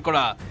অধ্যয়ন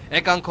কৰা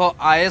একাংশ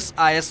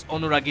ISIS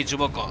অনুৰাগী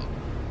যুৱক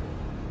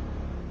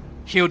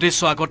সেই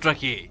উদ্দেশ্য আগত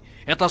ৰাখি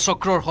এটা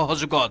চক্ৰৰ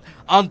সহযোগত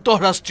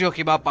আন্তঃৰাষ্ট্ৰীয়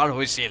সীমা পাৰ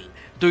হৈছিল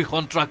দুই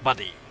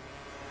সন্ত্ৰাসবাদী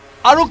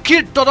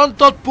আৰক্ষীৰ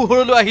তদন্তত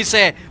পোহৰলৈ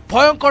আহিছে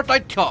ভয়ংকৰ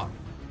তথ্য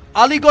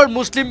আলিগড়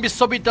মুছলিম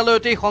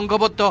বিশ্ববিদ্যালয়তেই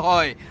সংঘবদ্ধ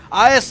হয়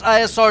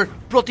ISISৰ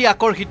প্ৰতি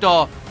আকৰ্ষিত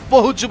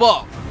বহু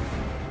যুৱক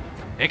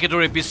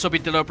একেদৰে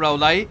বিশ্ববিদ্যালয়ৰ পৰা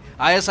ওলাই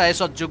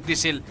ISISত যোগ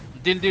দিছিল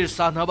দিল্লীৰ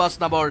শাহনৱাজ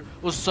নামৰ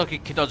উচ্চ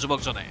শিক্ষিত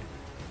যুৱকজনে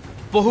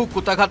বহু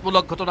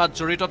কুটাঘাতমূলক ঘটনাত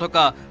জড়িত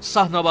থকা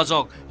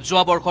শাহনৱাজক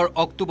যোৱা বৰ্ষৰ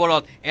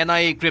অক্টোবৰত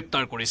NIA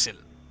গ্ৰেপ্তাৰ কৰিছিল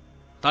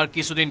তাৰ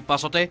কিছুদিন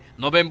পাছতে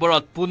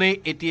নৱেম্বৰত পুনে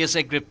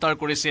ATSে গ্ৰেপ্তাৰ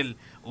কৰিছিল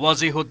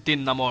ৱাজিহুদ্দিন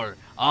নামৰ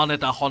আন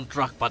এটা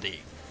সন্ত্ৰাসবাদী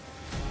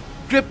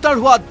গ্ৰেপ্তাৰ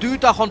হোৱা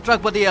দুটা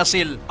সন্ত্ৰাসবাদী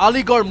আছিল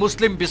আলিগড়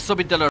মুছলিম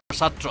বিশ্ববিদ্যালয়ৰ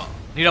ছাত্ৰ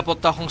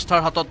নিৰাপত্তা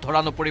সংস্থাৰ হাতত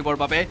ধৰা নপৰিবৰ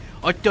বাবে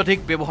অত্যধিক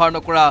ব্যৱহাৰ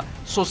নকৰা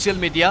সোশ্যাল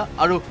মিডিয়া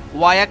আৰু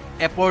ৱায়াক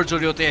এপৰ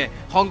জৰিয়তে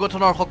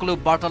সংগঠনৰ সকলো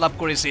বাৰ্তালাপ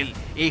কৰিছিল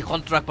এই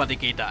সন্ত্ৰাসবাদী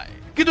কেইটাই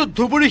কিন্তু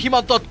ধুবুৰী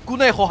সীমান্তত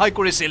কোনে সহায়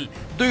কৰিছিল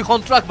দুই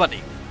সন্ত্ৰাসবাদী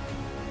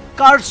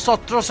কাৰ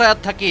ছত্ৰছায়াত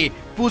থাকি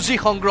পুঁজি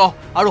সংগ্ৰহ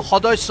আৰু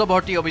সদস্য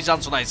ভৰ্তি অভিযান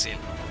চলাইছিল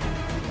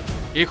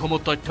এইসমূহ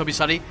তথ্য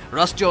বিচাৰি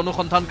ৰাষ্ট্ৰীয়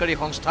অনুসন্ধানকাৰী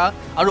সংস্থা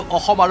আৰু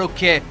অসম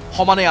আৰক্ষীয়ে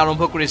সমানে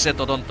আৰম্ভ কৰিছে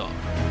তদন্ত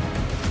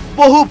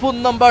বহু ফোন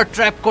নম্বৰ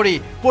ট্ৰেপ কৰি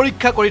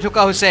পৰীক্ষা কৰি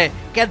থকা হৈছে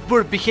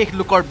কেতবোৰ বিশেষ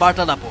লোকৰ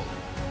বাৰ্তালাপ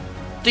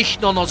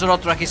তীক্ষ্ণ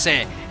নজৰত ৰাখিছে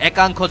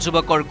একাংশ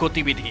যুৱকৰ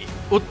গতিবিধি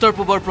উত্তৰ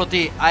পূবৰ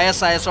প্ৰতি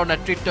ISISৰ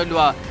নেতৃত্ব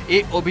লোৱা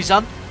এই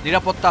অভিযান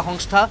নিৰাপত্তা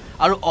সংস্থা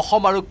আৰু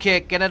অসম আৰক্ষীয়ে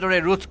কেনেদৰে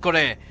ৰোধ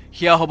কৰে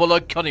হিয়া হ'ব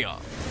লক্ষণীয়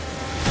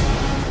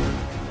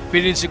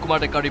পিৰিঞ্চি কুমাৰ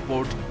ডেকাৰ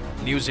report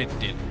news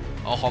 18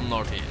 Assam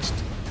north east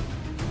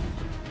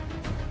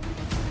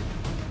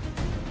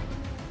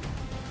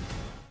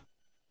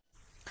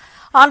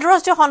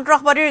আন্তঃৰাষ্ট্ৰীয়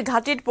সন্ত্ৰাসবাদীৰ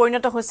ঘাটিত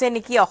পৰিণত হৈছে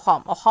নেকি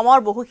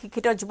অসমৰ বহু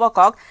শিক্ষিত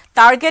যুৱকক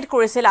টাৰ্গেট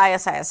কৰিছিল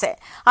ISISে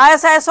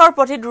ISISৰ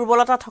প্ৰতি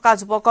দুৰ্বলতা থকা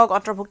যুৱকক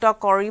অন্তৰ্ভুক্ত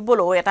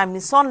কৰিবলৈ এটা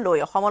মিছন লৈ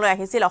অসমলৈ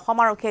আহিছিল অসম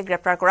আৰক্ষীয়ে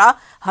গ্ৰেপ্তাৰ কৰা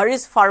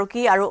হৰিশ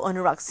ফাৰুকী আৰু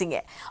অনুৰাগ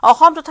সিঙে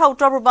অসম তথা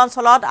উত্তৰ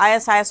পূৰ্বাঞ্চলত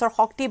ISISৰ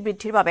শক্তি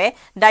বৃদ্ধিৰ বাবে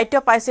দায়িত্ব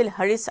পাইছিল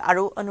হৰিশ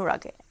আৰু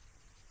অনুৰাগে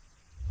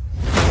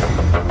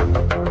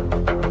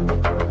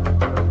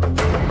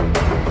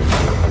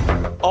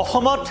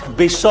অসমত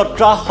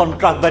বিশ্বত্ৰা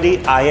সন্ত্ৰাসবাদী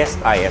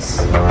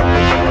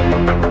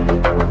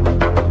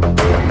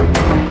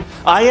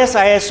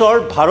ISISৰ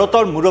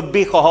ভাৰতৰ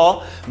মুৰব্বী সহ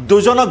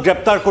দুজনক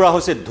গ্ৰেপ্তাৰ কৰা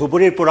হৈছে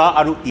ধুবুৰীৰ পৰা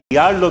আৰু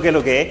ইয়াৰ লগে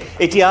লগে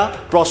এতিয়া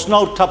প্ৰশ্ন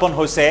উত্থাপন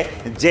হৈছে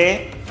যে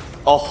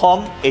অসম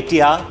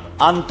এতিয়া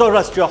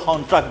আন্তঃৰাষ্ট্ৰীয়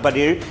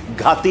সন্ত্ৰাসবাদীৰ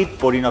ঘাটিত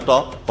পৰিণত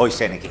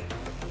হৈছে নেকি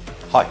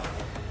হয়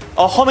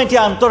অসম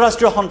এতিয়া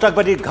আন্তঃৰাষ্ট্ৰীয়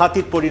সন্ত্ৰাসবাদীৰ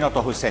ঘাটিত পৰিণত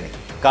হৈছে নেকি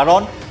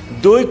কাৰণ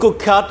দুই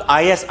কুখ্যাত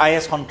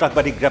ISIS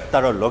সন্ত্ৰাসবাদী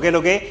গ্ৰেপ্তাৰৰ লগে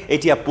লগে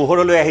এতিয়া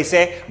পোহৰলৈ আহিছে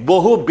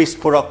বহু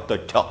বিস্ফোৰক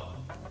তথ্য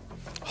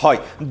হয়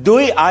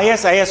দুই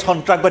ISIS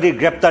সন্ত্ৰাসবাদীৰ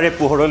গ্ৰেপ্তাৰে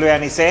পোহৰলৈ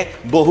আনিছে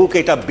বহু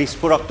কেইটা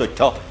বিস্ফোৰক তথ্য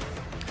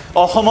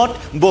অসমত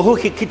বহু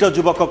শিক্ষিত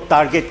যুৱকক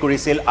টাৰ্গেট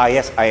কৰিছিল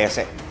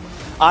ISISে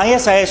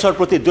ISISৰ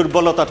প্ৰতি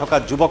দুৰ্বলতা থকা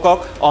যুৱকক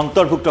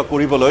অন্তৰ্ভুক্ত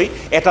কৰিবলৈ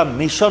এটা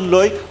মিছন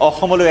লৈ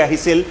অসমলৈ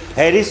আহিছিল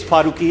হৰিশ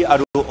ফাৰুকী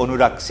আৰু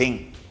অনুৰাগ সিং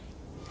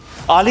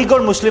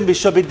আলিগড় মুছলিম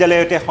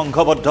বিশ্ববিদ্যালয়তে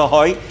সংঘবদ্ধ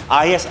হয়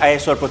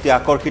ISISৰ প্ৰতি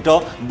আকৰ্ষিত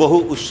বহু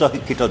উচ্চ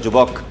শিক্ষিত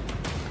যুৱক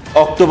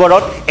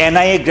অক্টোবৰত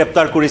NIA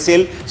গ্ৰেপ্তাৰ কৰিছিল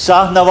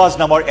শাহনৱাজ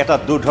নামৰ এটা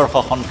দুৰ্ধৰ্ষ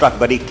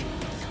সন্ত্ৰাসবাদীক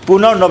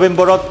পুনৰ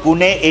নৱেম্বৰত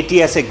পুনে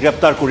ATSে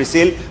গ্ৰেপ্তাৰ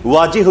কৰিছিল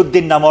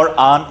ৱাজিহুদ্দিন নামৰ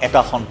আন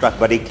এটা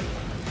সন্ত্ৰাসবাদীক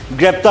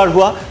গ্ৰেপ্তাৰ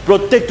হোৱা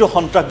প্ৰত্যেকটো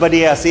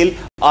সন্ত্ৰাসবাদীয়ে আছিল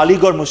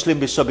আলিগড় মুছলিম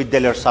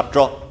বিশ্ববিদ্যালয়ৰ ছাত্ৰ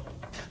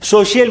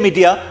সোশ্যাল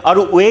মিডিয়া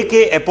আৰু WK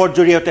এপৰ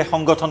জৰিয়তে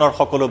সংগঠনৰ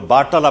সকলো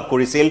বাৰ্তালাপ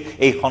কৰিছিল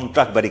এই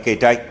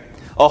সন্ত্ৰাসবাদীকেইটাই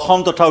অসম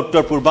তথা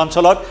উত্তৰ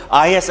পূৰ্বাঞ্চলত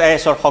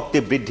ISISৰ শক্তি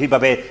বৃদ্ধিৰ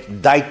বাবে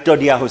দায়িত্ব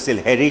দিয়া হৈছিল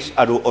হৰিশ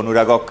আৰু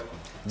অনুৰাগক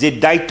যে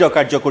দায়িত্ব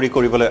কাৰ্যকৰী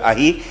কৰিবলৈ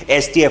আহি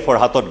STFৰ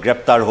হাতত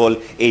গ্ৰেপ্তাৰ হ'ল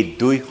এই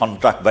দুই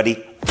সন্ত্ৰাসবাদী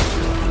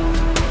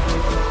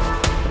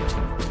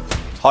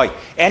হয়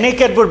এনে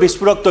কেতবোৰ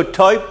বিস্ফোৰক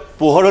তথ্যই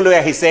পোহৰলৈ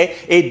আহিছে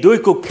এই দুই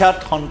কুখ্যাত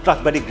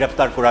সন্ত্ৰাসবাদী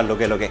গ্ৰেপ্তাৰ কৰাৰ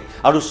লগে লগে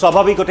আৰু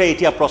স্বাভাৱিকতে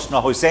এতিয়া প্ৰশ্ন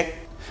হৈছে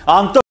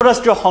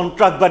আন্তঃৰাষ্ট্ৰীয়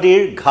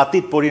সন্ত্ৰাসবাদীৰ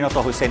ঘাটিত পৰিণত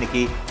হৈছে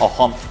নেকি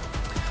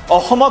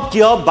অসমক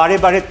কিয় বাৰে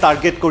বাৰে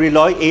টাৰ্গেট কৰি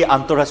লয় এই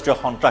আন্তঃৰাষ্ট্ৰীয়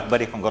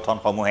সন্ত্ৰাসবাদী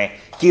সংগঠনসমূহে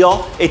কিয়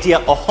এতিয়া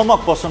অসমক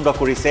পছন্দ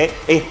কৰিছে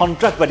এই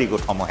সন্ত্ৰাসবাদী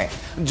গোটসমূহে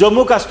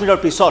জম্মু কাশ্মীৰৰ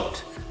পিছত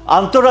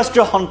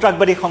আন্তঃৰাষ্ট্ৰীয়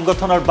সন্ত্ৰাসবাদী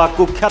সংগঠনৰ বা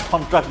কুখ্যাত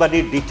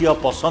সন্ত্ৰাসবাদীৰ দ্বিতীয়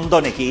পছন্দ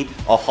নেকি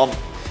অসম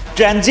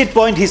ট্ৰানজিট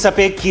পইণ্ট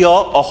হিচাপে কিয়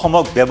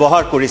অসমক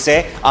ব্যৱহাৰ কৰিছে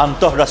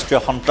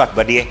আন্তঃৰাষ্ট্ৰীয়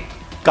সন্ত্ৰাসবাদীয়ে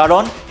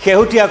কাৰণ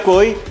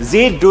শেহতীয়াকৈ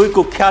যি দুই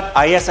কুখ্যাত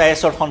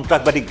ISISৰ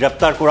সন্ত্ৰাসবাদী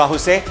গ্ৰেপ্তাৰ কৰা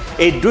হৈছে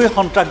এই দুই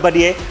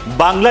সন্ত্ৰাসবাদীয়ে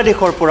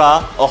বাংলাদেশৰ পৰা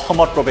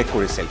অসমত প্ৰৱেশ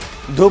কৰিছিল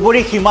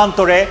ধুবুৰী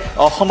সীমান্তৰে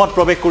অসমত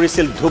প্ৰৱেশ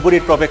কৰিছিল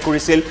ধুবুৰীত প্ৰৱেশ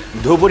কৰিছিল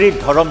ধুবুৰীৰ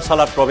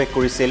ধৰমশালাত প্ৰৱেশ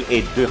কৰিছিল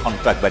এই দুই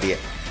সন্ত্ৰাসবাদীয়ে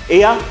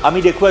এয়া আমি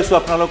দেখুৱাইছো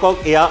আপোনালোকক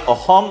এয়া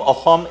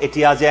অসম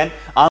এতিয়া যেন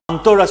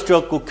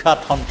আন্তঃৰাষ্ট্ৰীয় কুখ্যাত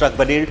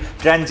সন্ত্ৰাসবাদীৰ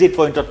ট্ৰানজিট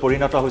পইণ্টত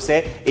পৰিণত হৈছে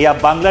এয়া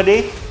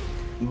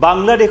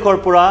বাংলাদেশৰ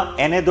পৰা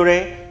এনেদৰে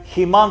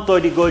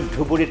সীমান্তদি গৈ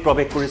ধুবুৰীত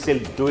প্ৰৱেশ কৰিছিল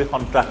দুই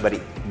সন্ত্ৰাসবাদী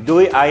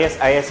দুই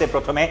ISISে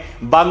প্ৰথমে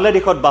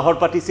বাংলাদেশত বাহৰ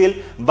পাতিছিল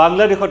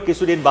বাংলাদেশত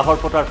কিছুদিন বাহৰ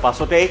পতাৰ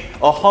পাছতেই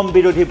অসম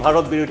বিৰোধী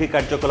ভাৰত বিৰোধী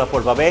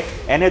কাৰ্যকলাপৰ বাবে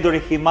এনেদৰে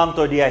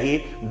সীমান্তদি আহি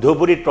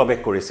ধুবুৰীত প্ৰৱেশ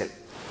কৰিছিল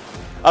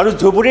আৰু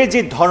ধুবুৰীৰ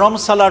যি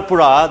ধৰমশালাৰ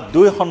পৰা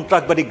দুই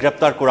সন্ত্ৰাসবাদী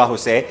গ্ৰেপ্তাৰ কৰা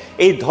হৈছে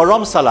এই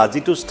ধৰমশালা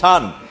যিটো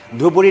স্থান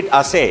ধুবুৰীত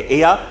আছে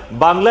এয়া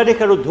বাংলাদেশ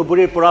আৰু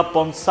ধুবুৰীৰ পৰা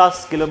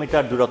 50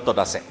 কিলোমিটাৰ দূৰত্বত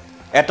আছে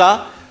এটা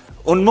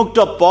উন্মুক্ত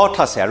পথ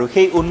আছে আৰু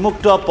সেই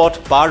উন্মুক্ত পথ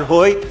পাৰ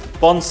হৈ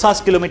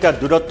 50 কিলোমিটাৰ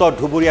দূৰত্ব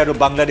ধুবুৰী আৰু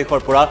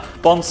বাংলাদেশৰ পৰা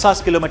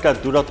 50 কিলোমিটাৰ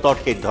দূৰত্বত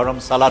সেই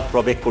ধৰমশালাত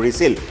প্ৰৱেশ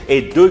কৰিছিল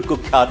এই দুই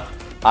কুখ্যাত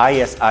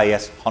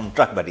ISIS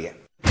সন্ত্ৰাসবাদীয়ে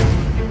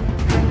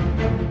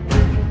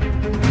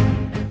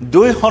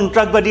দুই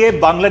সন্ত্ৰাসবাদীয়ে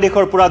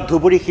বাংলাদেশৰ পৰা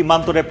ধুবুৰী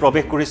সীমান্তৰে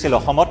প্ৰৱেশ কৰিছিল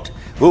অসমত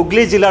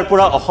হুগলী জিলাৰ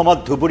পৰা অসমত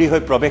ধুবুৰী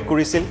হৈ প্ৰৱেশ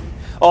কৰিছিল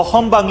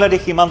অসম বাংলাদেশ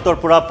সীমান্তৰ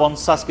পৰা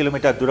 50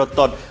 কিলোমিটাৰ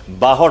দূৰত্বত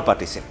বাহৰ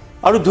পাতিছিল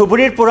আৰু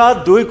ধুবুৰীৰ পৰা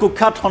দুই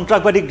কুখ্যাত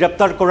সন্ত্ৰাসবাদী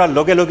গ্ৰেপ্তাৰ কৰাৰ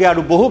লগে লগে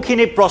আৰু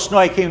বহুখিনি প্ৰশ্ন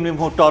এইখিনি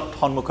মুহূৰ্তত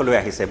সন্মুখলৈ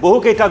আহিছে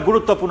বহুকেইটা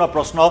গুৰুত্বপূৰ্ণ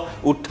প্ৰশ্ন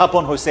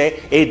উত্থাপন হৈছে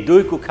এই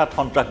দুই কুখ্যাত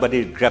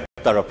সন্ত্ৰাসবাদীৰ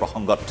গ্ৰেপ্তাৰৰ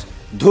প্ৰসংগত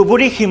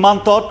ধুবুৰী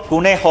সীমান্তত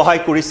কোনে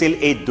সহায় কৰিছিল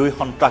এই দুই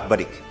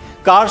সন্ত্ৰাসবাদীক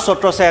কাৰ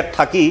ছত্ৰছায়াত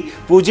থাকি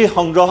পুঁজি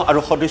সংগ্ৰহ আৰু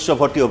সদস্য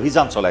ভৰ্তি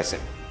অভিযান চলাইছে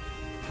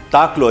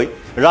তাক লৈ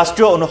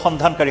ৰাষ্ট্ৰীয়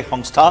অনুসন্ধানকাৰী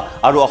সংস্থা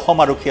আৰু অসম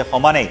আৰক্ষীয়ে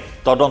সমানেই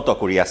তদন্ত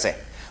কৰি আছে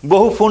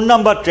বহু ফোন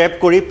নম্বৰ ট্ৰেপ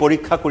কৰি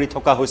পৰীক্ষা কৰি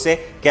থকা হৈছে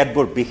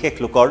কেতবোৰ বিশেষ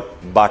লোকৰ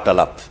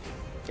বাৰ্তালাপ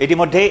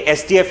ইতিমধ্যে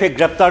STFে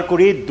গ্ৰেপ্তাৰ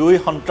কৰি দুই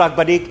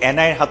সন্ত্ৰাসবাদীক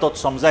NIAৰ হাতত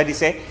সমজাই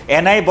দিছে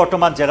NIA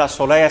বৰ্তমান জেৰা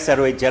চলাই আছে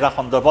আৰু এই জেৰা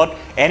সন্দৰ্ভত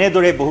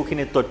এনেদৰে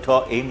বহুখিনি তথ্য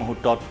এই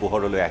মুহূৰ্তত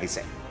পোহৰলৈ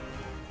আহিছে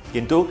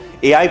কিন্তু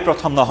এআই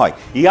প্ৰথম নহয়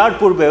ইয়াৰ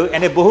পূৰ্বেও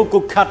এনে বহু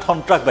কুখ্যাত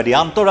সন্ত্ৰাসবাদী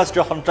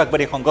আন্তঃৰাষ্ট্ৰীয়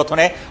সন্ত্ৰাসবাদী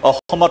সংগঠনে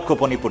অসমত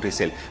খোপনি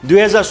পুতিছিল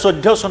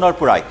 2014 চনৰ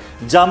পৰাই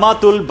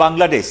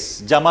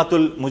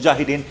জামাতুল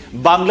মুজাহিদিন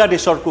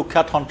বাংলাদেশৰ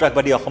কুখ্যাত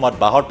সন্ত্ৰাসবাদী অসমত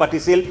বাহৰ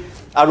পাতিছিল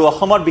আৰু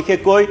অসমত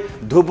বিশেষকৈ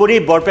ধুবুৰী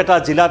বৰপেটা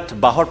জিলাত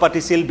বাহৰ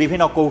পাতিছিল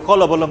বিভিন্ন কৌশল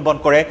অৱলম্বন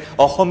কৰে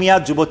অসমীয়া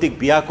যুৱতীক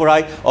বিয়া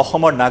কৰাই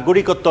অসমৰ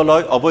নাগৰিকত্ব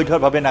লয়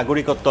অবৈধভাৱে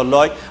নাগৰিকত্ব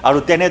লয় আৰু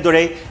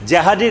তেনেদৰে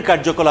জেহাদীৰ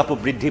কাৰ্যকলাপ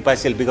বৃদ্ধি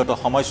পাইছিল বিগত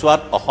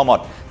সময়ছোৱাত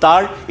অসমত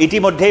তাৰ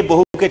ইতিমধ্যে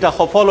বহুকেইটা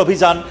সফল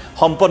অভিযান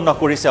সম্পন্ন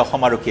কৰিছে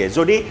অসম আৰক্ষীয়ে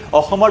যদি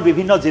অসমৰ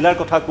বিভিন্ন জিলাৰ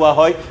কথা কোৱা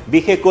হয়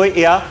বিশেষকৈ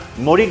এয়া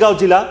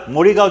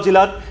মৰিগাঁও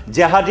জিলাত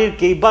জেহাদীৰ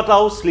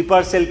কেইবাটাও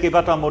স্লিপাৰ সেল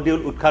কেইবাটাও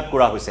মডিউল উৎখাত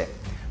কৰা হৈছে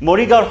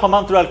মৰিগাঁৱৰ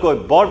সমান্তৰালকৈ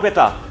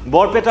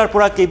বৰপেটাৰ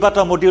পৰা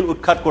কেইবাটাও মডিউল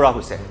উৎখাত কৰা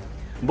হৈছে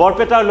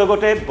বৰপেটাৰ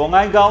লগতে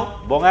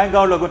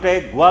বঙাইগাঁৱৰ লগতে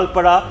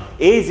গোৱালপাৰা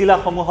এই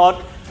জিলাসমূহত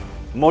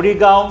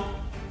মৰিগাঁও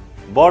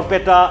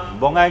বৰপেটা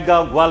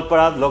বঙাইগাঁও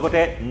গোৱালপাৰা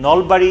লগতে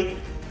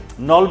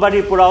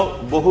নলবাৰীৰ পৰাও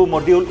বহু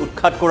মডিউল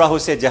উৎখাত কৰা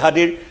হৈছে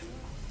জেহাদীৰ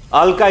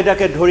আল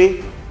কায়দাকে ধৰি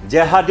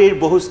জেহাদীৰ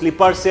বহু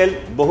স্লিপাৰ সেল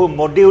বহু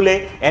মডিউলে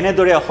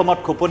এনেদৰে অসমত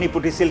খোপনি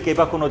পুতিছিল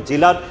কেইবাখনো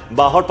জিলাত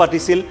বাহৰ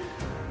পাতিছিল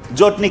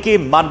য'ত নেকি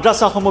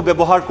মাদ্ৰাছাসমূহ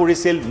ব্যৱহাৰ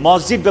কৰিছিল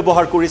মছজিদ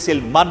ব্যৱহাৰ কৰিছিল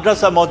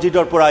মাদ্ৰাছা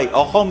মছজিদৰ পৰাই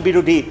অসম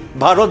বিৰোধী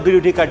ভাৰত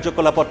বিৰোধী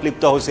কাৰ্যকলাপত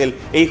লিপ্ত হৈছিল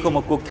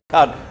এইসমূহ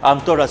কুখ্যাত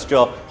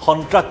আন্তঃৰাষ্ট্ৰীয়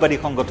সন্ত্ৰাসবাদী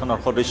সংগঠনৰ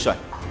সদস্য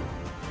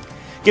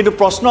কিন্তু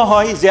প্ৰশ্ন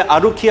হয় যে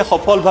আৰক্ষীয়ে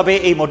সফলভাৱে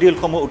এই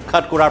মডিউলসমূহ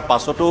উৎখাত কৰাৰ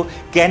পাছতো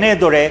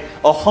কেনেদৰে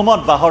অসমত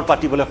বাহৰ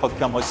পাতিবলৈ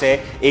সক্ষম হৈছে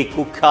এই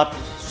কুখ্যাত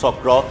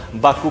চক্ৰ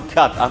বা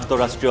কুখ্যাত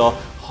আন্তঃৰাষ্ট্ৰীয়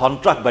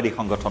সন্ত্ৰাসবাদী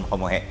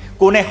সংগঠনসমূহে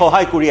কোনে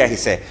সহায় কৰি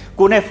আহিছে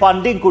কোনে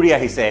ফাণ্ডিং কৰি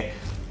আহিছে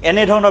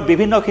এনেধৰণৰ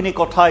বিভিন্নখিনি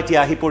কথা এতিয়া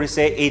আহি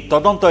পৰিছে এই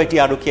তদন্ত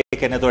এতিয়া আৰক্ষীয়ে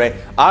কেনেদৰে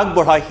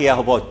আগবঢ়ায় সেয়া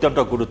হ'ব অত্যন্ত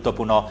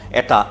গুৰুত্বপূৰ্ণ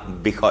এটা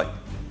বিষয়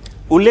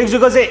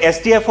উল্লেখযোগ্য যে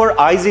এছটিএফৰ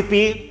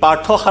আইজিপি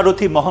পাৰ্থ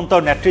সাৰথী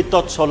মহন্তৰ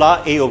নেতৃত্বত চলা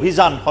এই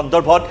অভিযান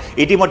সন্দৰ্ভত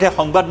ইতিমধ্যে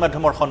সংবাদ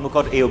মাধ্যমৰ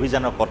সন্মুখত এই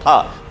অভিযানৰ কথা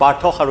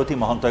পাৰ্থ সাৰথী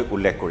মহন্তই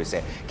উল্লেখ কৰিছে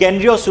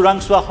কেন্দ্ৰীয়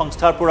চোৰাংচোৱা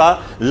সংস্থাৰ পৰা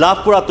লাভ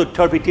কৰা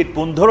তথ্যৰ ভিত্তিত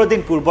 15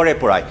 দিন পূৰ্বৰে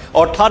পৰাই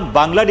অৰ্থাৎ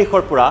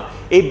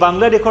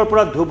বাংলাদেশৰ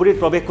পৰা ধুবুৰীত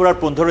প্ৰৱেশ কৰাৰ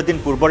 15 দিন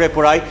পূৰ্বৰে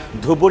পৰাই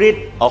ধুবুৰীত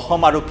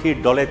অসম আৰক্ষীৰ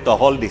দলে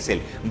টহল দিছিল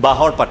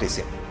বাহৰ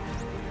পাতিছিল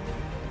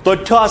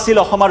তথ্য আছিল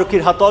অসম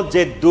আৰক্ষীৰ হাতত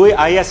যে 2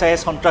 ISIS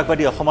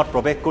সন্ত্ৰাসবাদী অসমত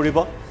প্ৰৱেশ কৰিব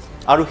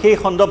আৰু সেই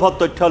সন্দৰ্ভত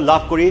তথ্য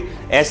লাভ কৰি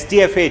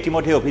এছটিএফে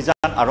ইতিমধ্যে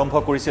অভিযান আৰম্ভ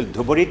কৰিছিল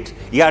ধুবুৰীত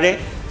ইয়াৰে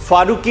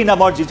ফাৰুকি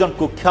নামৰ যিজন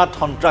কুখ্যাত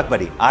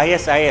সন্ত্ৰাসবাদী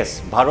ISIS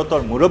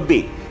ভাৰতৰ মুৰব্বী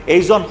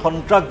এইজন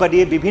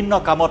সন্ত্ৰাসবাদীয়ে বিভিন্ন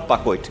কামত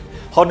পাকৈত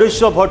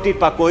সদস্য ভৰ্তিৰ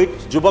পাকৈত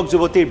যুৱক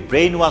যুৱতীৰ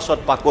ব্ৰেইন ৱাছত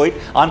পাকৈত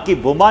আনকি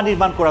বোমা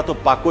নিৰ্মাণ কৰাটো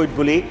পাকৈত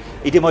বুলি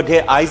ইতিমধ্যে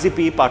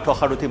আইজিপি পাৰ্থ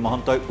সাৰথী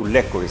মহন্তই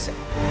উল্লেখ কৰিছে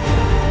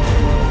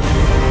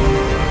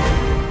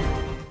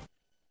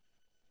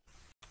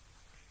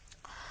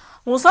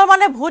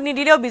মুছলমানে ভোট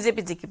নিদিলেও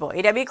বিজেপি জিকিব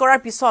এই দাবী কৰাৰ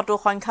পিছতো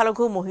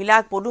সংখ্যালঘু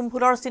মহিলাক পদুম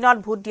ফুলৰ চিনত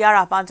ভোট দিয়াৰ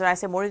আহ্বান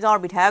জনাইছে মৰিগাঁৱৰ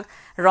বিধায়ক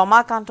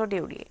ৰমাকান্ত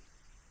দেউৰীয়ে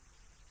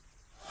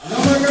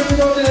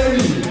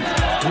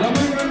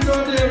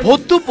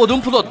ভোটটো পদুম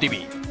ফুলত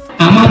দিবি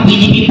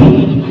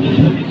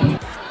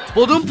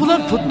পদুম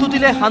ফুলত ভোটটো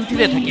দিলে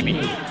শান্তিৰে থাকিবি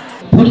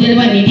ভোট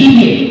যেনিবা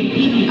নিদিলে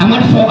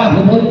আমাৰ সভা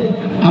হ'ব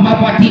আমাৰ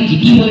পাৰ্টি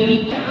জিকিব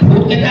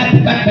ভোট এটা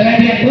ফুকাত পেলাই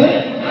দিয়াকৈ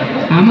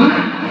আমাৰ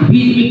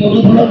বিজেপি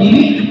পদুম ফুলত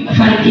দিবি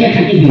শান্তিৰে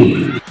থাকিবি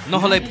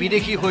নহলে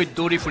বিদেশী হৈ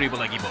দৌৰি ফুৰিব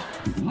লাগিব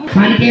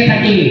শান্তিৰে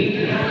থাকিবি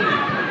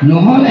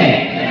নহলে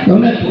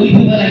তহঁতে দৌৰি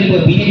ফুৰিব লাগিব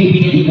বিদেশী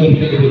হৈ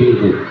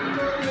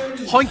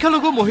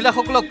সংখ্যালঘু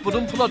মহিলাসকলক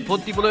পদুম ফুলত ভোট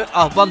দিবলৈ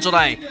আহ্বান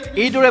জনাই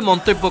এইদৰে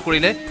মন্তব্য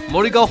কৰিলে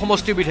মৰিগাঁও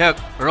সমষ্টিৰ বিধায়ক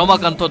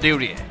ৰমাকান্ত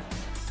দেউৰীয়ে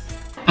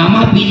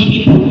আমাৰ বিজেপি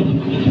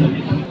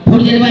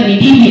ভোট যেনিবা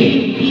নিদিলে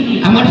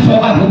আমাৰ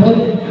সভা হ'ব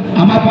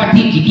আমাৰ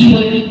পাৰ্টি জিকিব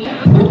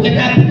ভোট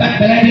এটা ফুকাত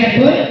পেলাই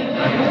দিয়াকৈ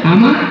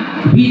আমাৰ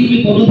বিজেপি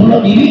পদুম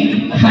ফুলত দিবি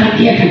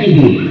শান্তিৰে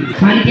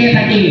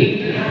থাকিবি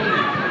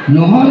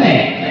নহলে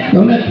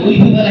তহঁতে দৌৰি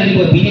ফুৰিব লাগিব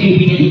বিদেশী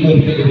হৈ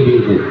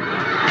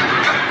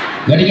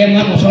গতিকে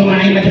মই মুছলমান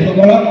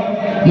আইনবাদীসকলক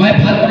মই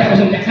ভাল কথা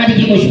কৈছোঁ দেখা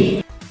দেখি কৈছোঁ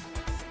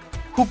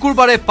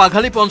শুকুৰবাৰে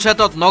পাঘালী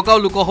পঞ্চায়তত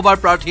নগাঁও লোকসভাৰ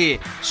প্ৰাৰ্থী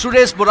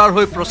সুৰেশ বৰাৰ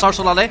হৈ প্ৰচাৰ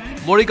চলালে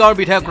মৰিগাঁৱৰ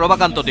বিধায়ক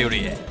ৰমাকান্ত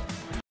দেউৰীয়ে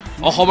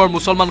অসমৰ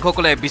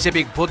মুছলমানসকলে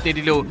বিজেপিক ভোট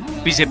নিদিলেও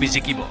বিজেপি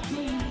জিকিব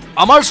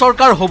আমাৰ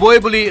চৰকাৰ হ'বই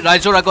বুলি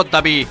ৰাইজৰ আগত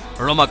দাবী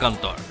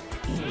ৰমাকান্তৰ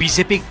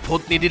বিজেপিক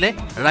ভোট নিদিলে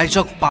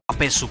ৰাইজক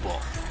পাপে চুব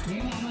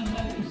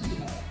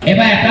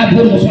এবাৰ এটা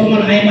ভোট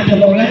মুছলমান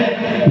আইনবাদীসকলে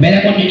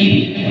বেলেগত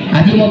নিদিবি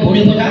আজি মই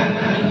ভৰি কথা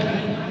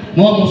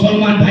মই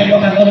মুছলমান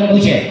ভাইকক আগত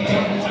কৈছে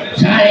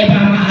ছাৰ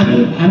এইবাৰ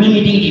আমি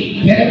মিটিং দিম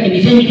সিহঁতে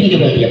নিজে মিটিং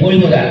দিব এতিয়া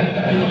পৰিবজাৰ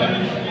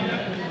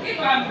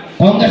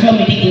কংগ্ৰেছৰ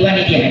মিটিং দিবা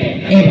নিদিয়ে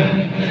এইবাৰ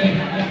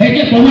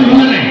সেইটো প্ৰমাণ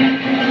হোৱা নাই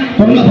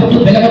তোমালোকে ভোটটো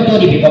বেলেগত কিয়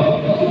দিবি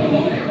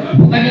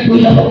বোকানি কৰি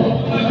ল'ব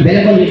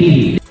বেলেগত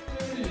নিদিবি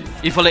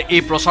ইফালে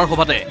এই প্ৰচাৰ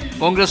সভাতে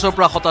কংগ্ৰেছৰ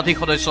পৰা শতাধিক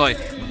সদস্যই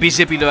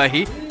বিজেপিলৈ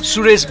আহি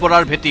সুৰেশ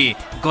বৰাৰ ভেটি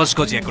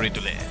গজগজীয়া কৰি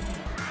তোলে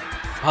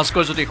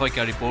Bhaskar Jyoti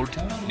Saikia report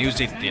news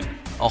 18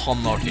 Assam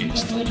north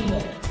east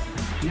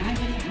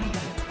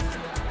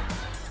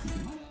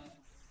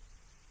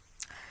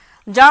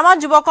German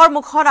যুৱকৰ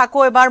মুখত আকৌ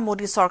এবাৰ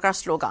মোদী চৰকাৰ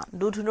শ্লোগান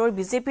দুধনুৰ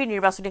বিজেপিৰ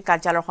নিৰ্বাচনী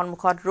কাৰ্যালয়ৰ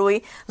সন্মুখত ৰৈ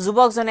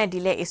যুৱকজনে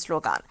দিলে এই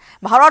শ্লোগান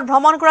ভাৰত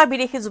ভ্ৰমণ কৰা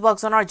বিদেশী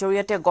যুৱকজনৰ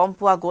জৰিয়তে গম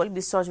পোৱা গ'ল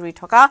বিশ্বজুৰি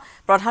থকা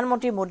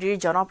প্ৰধানমন্ত্ৰী মোদীৰ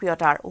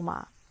জনপ্ৰিয়তাৰ উমা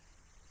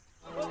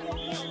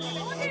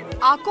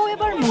আকৌ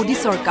এবাৰ মোদী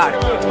চৰকাৰ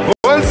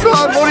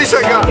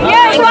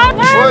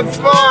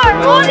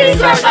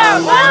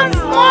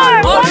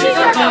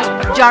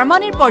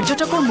জাৰ্মানীৰ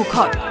পৰ্যটকৰ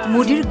মুখত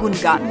মোদীৰ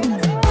গুণগান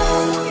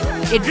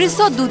এই দৃশ্য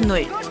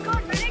দুধনৈৰ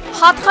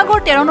সাতসাগৰ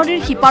 13 নদীৰ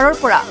সিপাৰৰ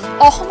পৰা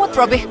অসমত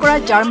প্ৰৱেশ কৰা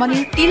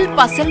জাৰ্মানীৰ টিল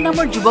পাছেল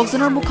নামৰ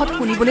যুৱকজনৰ মুখত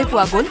শুনিবলৈ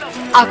পোৱা গ'ল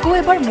আকৌ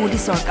এবাৰ মোদী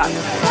চৰকাৰ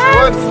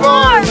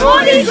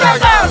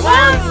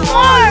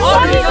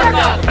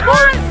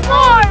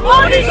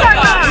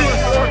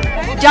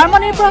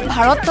জাৰ্মানীৰ পৰা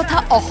ভাৰত তথা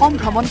অসম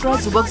ভ্ৰমণ কৰা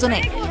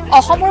যুৱকজনে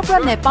অসমৰ পৰা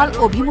নেপাল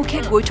অভিমুখে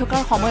গৈ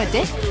থকাৰ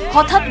সময়তে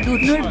হঠাৎ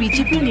দুধনৈৰ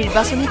বিজেপিৰ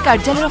নিৰ্বাচনী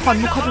কাৰ্যালয়ৰ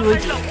সন্মুখত ৰৈ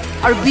দিয়ে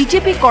আৰু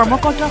বিজেপি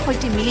কৰ্মকৰ্তাৰ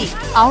সৈতে মিলি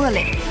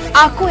আওৰালে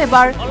আকৌ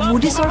এবাৰ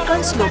মোদী চৰকাৰ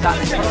শ্লোগান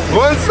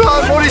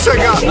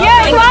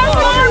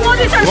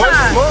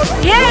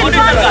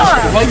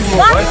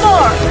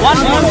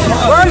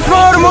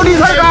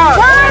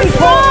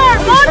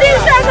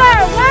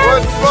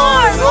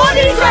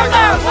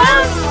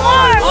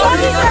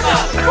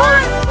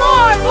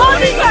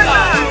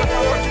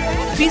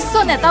বিশ্ব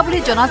নেতা বুলি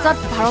জনাজাত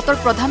ভাৰতৰ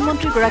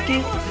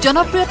প্ৰধানমন্ত্ৰীগৰাকীৰ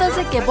জনপ্ৰিয়তা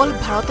যে কেৱল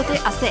ভাৰততে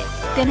আছে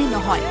তেনে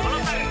নহয়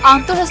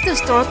আন্তঃৰাষ্ট্ৰীয়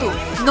স্তৰতো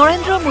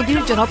নৰেন্দ্ৰ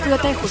মোদীৰ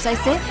জনপ্ৰিয়তাই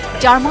সূচাইছে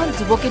জাৰ্মান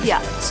যুৱকে দিয়া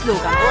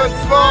শ্লোগান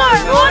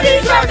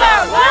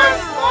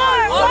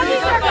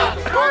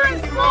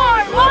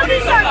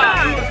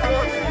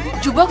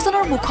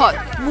যুৱকজনৰ মুখত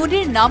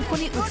মোদীৰ নাম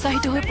শুনি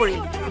উৎসাহিত হৈ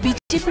পৰিল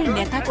বিজেপিৰ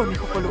নেতা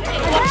কৰ্মীসকলো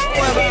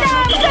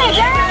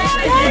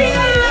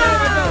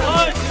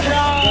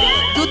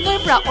দুধনৈৰ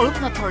পৰা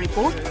অৰূপনাথৰ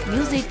report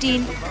news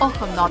 18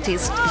 Assam north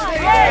east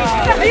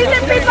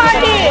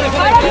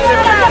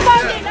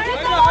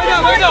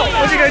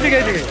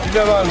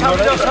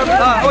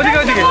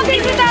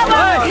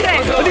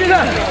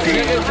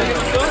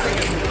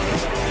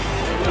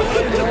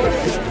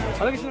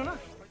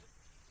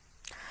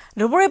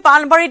Dhubri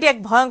পানবাৰীত এক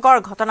ভয়ংকৰ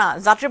ঘটনা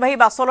যাত্ৰীবাহী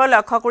বাছলৈ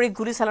লক্ষ্য কৰি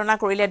গুলীচালনা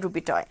কৰিলে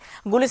দুৰ্বৃত্তই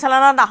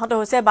গুলীচালনাত আহত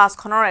হৈছে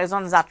বাছখনৰ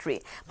এজন যাত্ৰী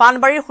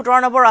পানবাৰীৰ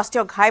 17 নম্বৰ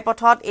ৰাষ্ট্ৰীয়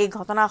ঘাইপথত এই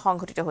ঘটনা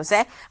সংঘটিত হৈছে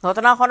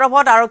ঘটনা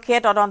সন্দৰ্ভত আৰক্ষীয়ে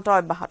তদন্ত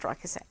অব্যাহত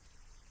ৰাখিছে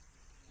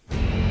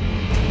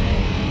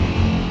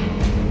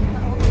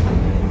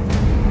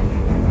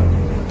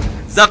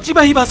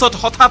যাত্ৰীবাহী বাছত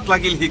হঠাৎ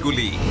লাগিল হি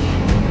গুলী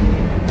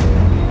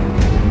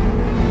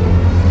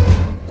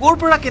ক'ৰ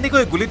পৰা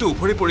কেনেকৈ গুলীটো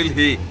উফৰি পৰিল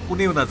হি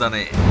কোনেও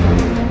নাজানে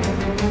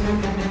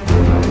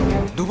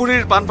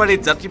ধুবুৰীৰ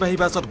পানবাৰীত যাত্ৰীবাহী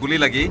বাছত গুলী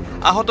লাগি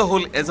আহত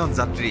হ'ল এজন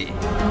যাত্ৰী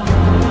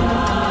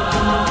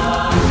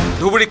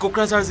ধুবুৰী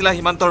কোকৰাঝাৰ জিলা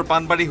সীমান্তৰ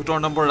পানবাৰী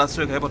 17 নম্বৰ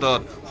ৰাষ্ট্ৰীয়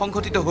ঘাইপথত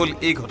সংঘটিত হ'ল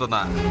এই ঘটনা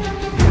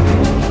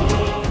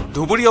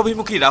ধুবুৰী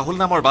অভিমুখী ৰাহুল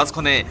নামৰ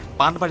বাছখনে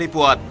পানবাৰী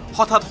পোৱাত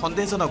হঠাৎ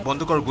সন্দেহজনক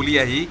বন্দুকৰ গুলী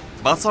আহি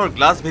বাছৰ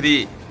গ্লাছ ভেদি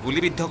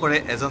গুলীবিদ্ধ কৰে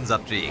এজন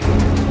যাত্ৰী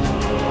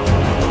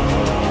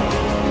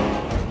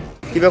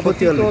কিবা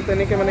ক্ষতি হ'ল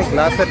তেনেকৈ মানে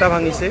গ্লাছ এটা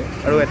ভাঙিছে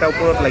আৰু এটা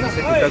ওপৰত লাগিছে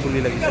দুটা গুলি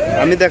লাগিছে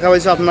আমি দেখা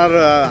পাইছো আপোনাৰ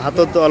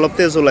হাতত অলপ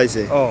তেজ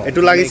ওলাইছে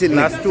এটো লাগিছিল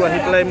গ্লাছটো আহি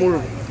পেলাই মোৰ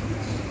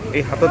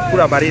এই হাতত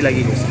পুৰা বাৰি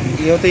লাগি গৈছে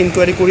ইহঁতে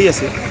ইনকুৱাৰী কৰি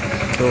আছে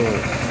তো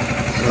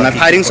না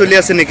ফায়াৰিং চলি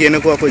আছে নেকি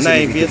এনেকুৱা কৈছে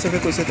নাই বিএছএফে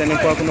কৈছে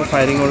তেনেকুৱা কোনো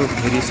ফায়াৰিঙৰ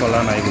হেৰি চলা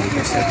নাই বুলি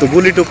কৈছে তো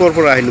গুলিটো ক'ৰ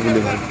পৰা আহিল বুলি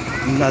ভাবি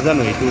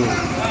নাজানো এইটো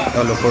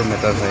তেওঁলোকৰ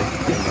মেটাৰ হয়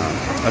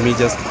আমি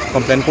জাষ্ট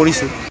কমপ্লেইন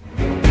কৰিছোঁ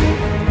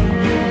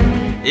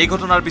এই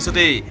ঘটনাৰ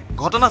পিছতেই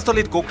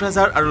ঘটনাস্থলীত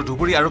কোকৰাঝাৰ আৰু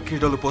ধুবুৰী আৰক্ষীৰ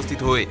দল উপস্থিত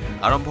হৈ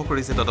আৰম্ভ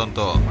কৰিছে তদন্ত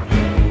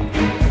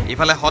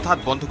ইফালে হঠাৎ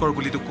বন্দুকৰ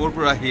গুলীটো ক'ৰ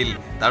পৰা আহিল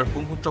তাৰ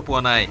সুমূত্ৰ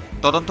পোৱা নাই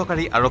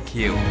তদন্তকাৰী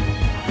আৰক্ষীয়েও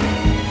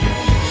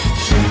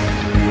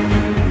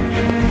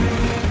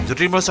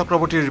জ্যোতিৰ্ময়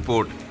চক্ৰৱৰ্তীৰ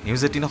report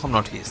news 18 Assam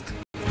north east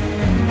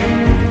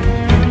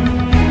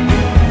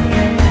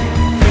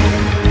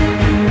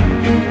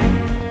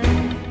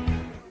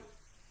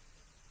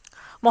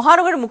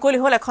মহানগৰীত মুকলি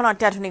হ'ল এখন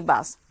অত্যাধুনিক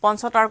বাছ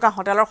পঞ্চতাৰকা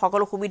হোটেলৰ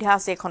সকলো সুবিধা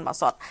আছে এখন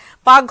বাছত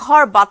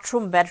পাকঘৰ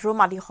বাথৰুম বেডৰুম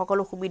আদি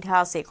সকলো সুবিধা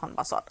আছে এখন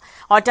বাছত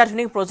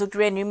অত্যাধুনিক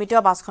প্ৰযুক্তিৰে নিৰ্মিত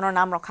বাছখনৰ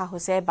নাম ৰখা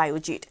হৈছে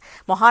বায়ুজিত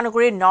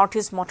মহানগৰীৰ নৰ্থ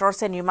ইষ্ট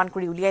মটৰছে নিৰ্মাণ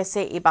কৰি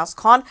উলিয়াইছে এই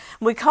বাছখন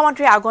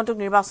মুখ্যমন্ত্ৰীৰ আগন্তুক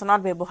নিৰ্বাচনত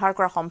ব্যৱহাৰ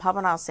কৰাৰ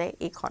সম্ভাৱনা আছে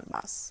এইখন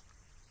বাছ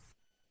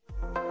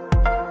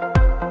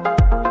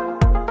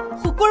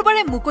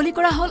শুকুৰবাৰে মুকলি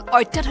কৰা হ'ল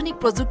অত্যাধুনিক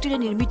প্ৰযুক্তিৰে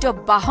নিৰ্মিত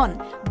বাহন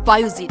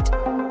বায়ুজিত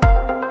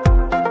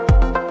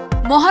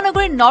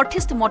মহানগৰীৰ নৰ্থ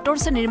ইষ্ট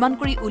মটৰছে নিৰ্মাণ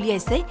কৰি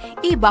উলিয়াইছে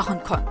এই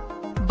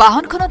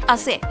বাহনখনত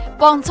আছে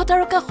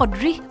পঞ্চতাৰকা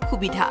সদৃশ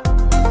সুবিধা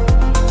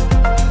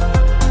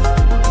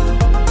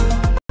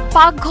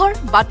পাকঘৰ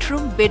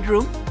বাথৰুম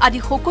বেডৰুম আদি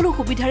সকলো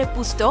সুবিধাৰে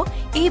পুষ্ট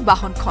এই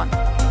বাহনখন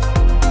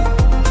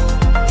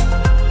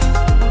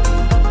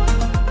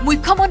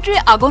মুখ্যমন্ত্ৰীৰ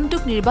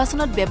আগন্তুক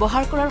নিৰ্বাচনত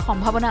ব্যৱহাৰ কৰাৰ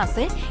সম্ভাৱনা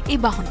আছে এই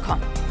বাহনখন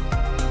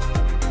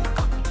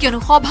কিয়নো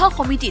সভা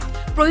সমিতিত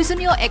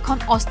প্ৰয়োজনীয় এখন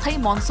অস্থায়ী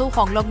মঞ্চও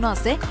সংলগ্ন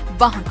আছে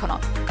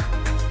বাহনখনত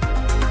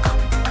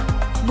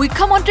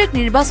মুখ্যমন্ত্ৰীক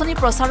নিৰ্বাচনী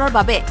প্ৰচাৰৰ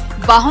বাবে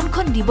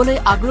বাহনখন দিবলৈ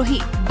আগ্ৰহী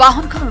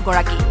বাহনখনৰ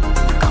গৰাকী।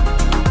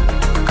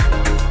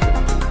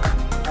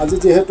 আজি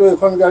যেহেতু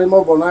এখন গাড়ী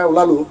মই বনাই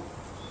ওলালো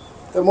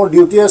তো মোৰ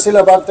ডিউটি আছিল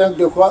এবাৰ তেওঁক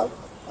দেখুৱা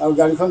আৰু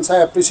গাড়ীখন চাই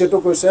এপ্ৰিচিয়েটো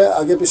কৰিছে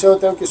আগে পিছেও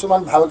তেওঁ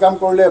কিছুমান ভাল কাম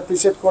কৰিলে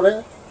এপ্ৰিচিয়েট কৰে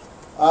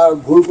আৰু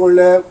ভুল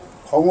কৰিলে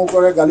খঙো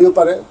কৰে গালিও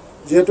পাৰে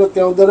যেহেতু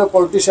তেওঁৰ দৰে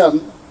পলিটিচিয়ান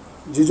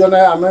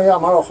যিজনে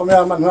আমাৰ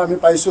অসমীয়া মানুহ আমি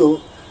পাইছোঁ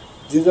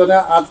যিজনে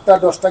 8টা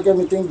 10টাকে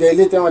মিটিং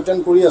ডেইলি তেওঁ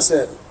এটেণ্ড কৰি আছে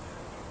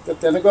তো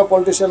তেনেকুৱা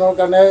পলিটিচিয়ানৰ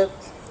কাৰণে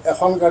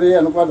এখন গাড়ী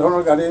এনেকুৱা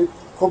ধৰণৰ গাড়ী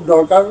খুব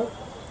দৰকাৰ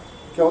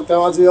কিয়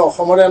তেওঁ আজি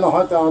অসমৰে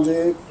নহয় তেওঁ আজি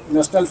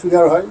নেশ্যনেল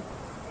ফিগাৰ হয়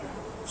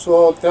সো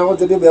তেওঁ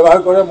যদি ব্যৱহাৰ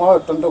কৰে মই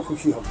অত্যন্ত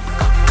খুশি হ'ম।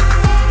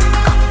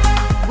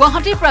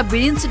 গুৱাহাটীৰ পৰা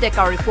বিৰিঞ্চি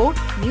ডেকাৰ report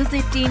news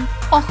 18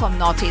 Assam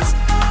north east.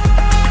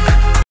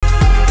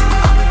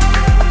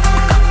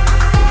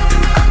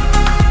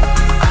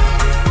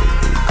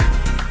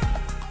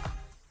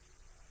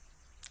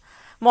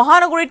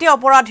 মহানগৰীতে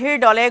অপৰাধীৰ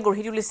দলে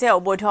গঢ়ি তুলিছে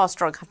অবৈধ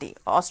অস্ত্ৰৰ ঘাটি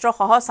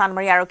অস্ত্ৰসহ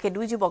চানমাৰী আৰক্ষীয়ে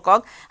 2 যুৱকক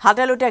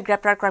হাতেলোতে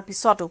গ্ৰেপ্তাৰ কৰাৰ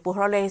পিছতো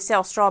পোহৰলৈ আহিছে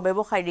অস্ত্ৰ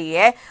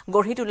ব্যৱসায়ীয়ে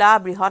গঢ়ি তোলা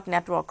বৃহৎ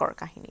নেটৱৰ্কৰ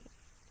কাহিনী।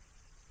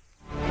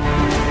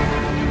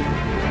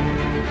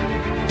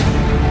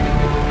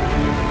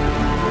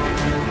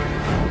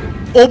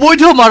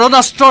 অবৈধ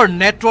মাৰণাস্ত্ৰৰ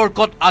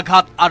নেটৱৰ্কত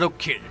আঘাত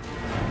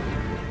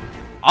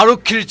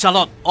আৰক্ষীৰ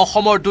জালত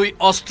অসমৰ 2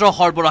 অস্ত্ৰ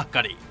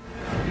সৰবৰাহকাৰী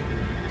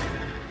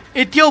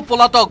এতিয়াও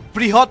পলাতক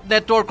বৃহৎ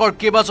নেটৱৰ্কৰ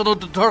কেইবাজনো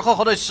দুৰ্ধৰ্ষ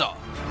সদস্য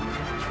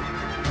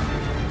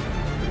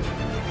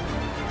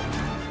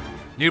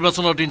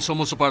নিৰ্বাচনৰ দিন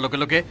চমু চপাৰ লগে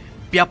লগে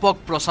ব্যাপক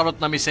প্ৰচাৰত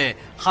নামিছে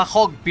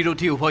শাসক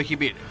বিৰোধী উভয়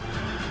শিবিৰ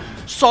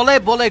চলে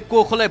বলে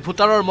কৌশলে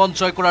ভোটাৰৰ মন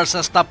জয় কৰাৰ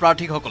চেষ্টা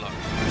প্ৰাৰ্থীসকলৰ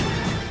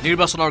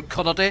নিৰ্বাচনৰ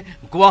ক্ষণতে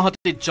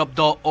গুৱাহাটীত জব্দ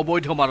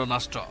অবৈধ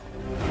মাৰণাস্ত্ৰ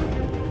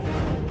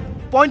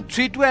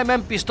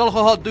 .32mm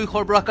পিষ্টলসহ 2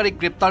 সৰবৰাহকাৰীক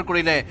গ্ৰেপ্তাৰ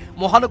কৰিলে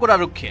মহানগৰ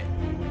আৰক্ষীয়ে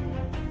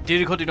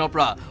দীৰ্ঘদিনৰ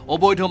পৰা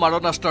অবৈধ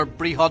মাৰণাস্ত্ৰৰ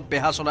বৃহৎ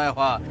বেহা চলাই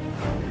অহা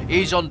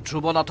এইজন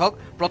ধ্ৰুৱনাথক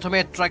প্ৰথমে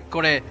ট্ৰেক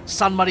কৰে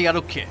চানমাৰী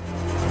আৰক্ষীয়ে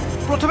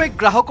প্ৰথমে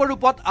গ্ৰাহকৰ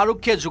ৰূপত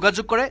আৰক্ষীয়ে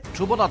যোগাযোগ কৰে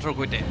ধ্ৰুৱনাথৰ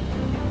সৈতে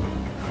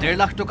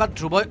 1.5 লাখ টকাত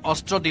ধ্ৰুৱই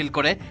অস্ত্ৰ ডিল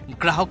কৰে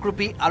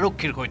গ্ৰাহকৰূপী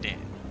আৰক্ষীৰ সৈতে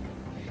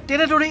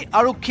তেনেদৰে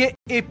আৰক্ষীয়ে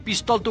এই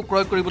পিষ্টলটো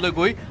ক্ৰয় কৰিবলৈ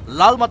গৈ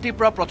লালমাটিৰ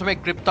পৰা প্ৰথমে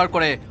গ্ৰেপ্তাৰ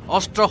কৰে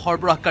অস্ত্ৰ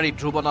সৰবৰাহকাৰী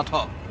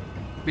ধ্ৰুৱনাথক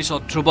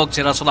পিছত ধ্ৰুৱক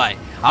জেৰা চলাই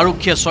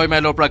আৰক্ষীয়ে 6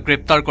 মাইলৰ পৰা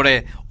গ্ৰেপ্তাৰ কৰে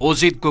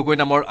অজিত গগৈ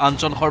নামৰ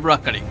আনজন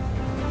সৰবৰাহকাৰী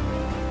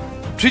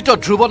ধৃত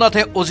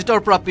ধ্ৰুৱনাথে অজিতৰ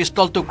পৰা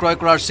পিষ্টলটো ক্ৰয়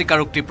কৰাৰ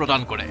স্বীকাৰোক্তি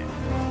প্ৰদান কৰে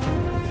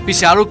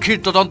পিছে আৰক্ষীৰ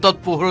তদন্তত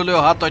পোহৰলৈ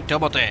অহা তথ্য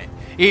মতে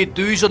এই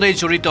 2জনেই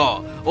জড়িত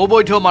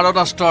অবৈধ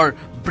মাৰণাস্ত্ৰৰ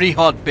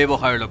বৃহৎ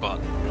ব্যৱসায়ৰ লগত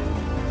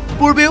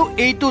পূৰ্বেও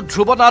এইটো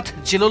ধ্ৰুৱনাথ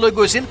জেললৈ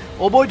গৈছিল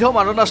অবৈধ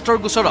মাৰণাস্ত্ৰৰ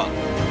গোচৰত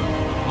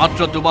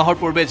মাত্ৰ 2 মাহৰ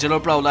পূৰ্বে জেলৰ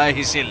পৰা ওলাই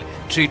আহিছিল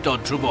ধৃত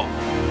ধ্ৰুৱ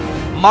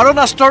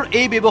মাৰণাস্ত্ৰৰ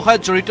এই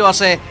ব্যৱসায়ত জড়িত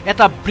আছে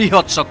এটা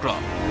বৃহৎ চক্ৰ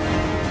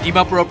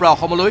ডিমাপুৰৰ পৰা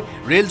অসমলৈ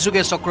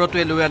ৰেলযোগে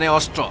চক্ৰটোৱে লৈ আনে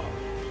অস্ত্ৰ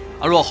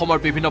আৰু অসমৰ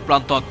বিভিন্ন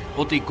প্ৰান্তত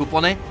অতি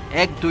গোপনে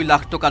 1-2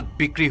 লাখ টকাত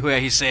বিক্ৰী হৈ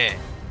আহিছে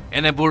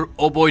এনেবোৰ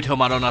অবৈধ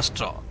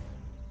মাৰণাস্ত্ৰ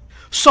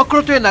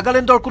চক্ৰটোৱে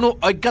নাগালেণ্ডৰ কোনো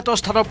অজ্ঞাত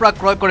স্থানৰ পৰা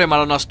ক্ৰয় কৰে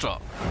মাৰণাস্ত্ৰ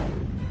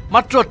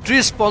মাত্ৰ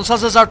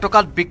 30-50 হাজাৰ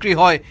টকাত বিক্ৰী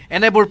হয়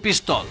এনেবোৰ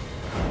পিষ্টল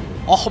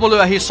অসমলৈ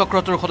আহি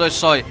চক্ৰটোৰ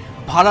সদস্যই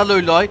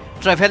ভাড়ালৈ লয়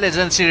ট্ৰেভেল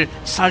এজেন্সিৰ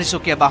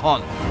 4চকীয়া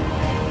বাহন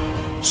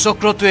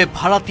চক্ৰটোৱে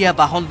ভাড়াতীয়া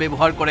বাহন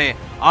ব্যৱহাৰ কৰে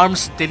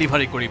আৰ্মছ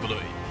ডেলিভাৰী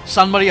কৰিবলৈ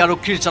চানমাৰী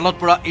আৰক্ষীৰ জালত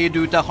পৰা এই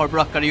 2টা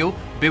সৰবৰাহকাৰীও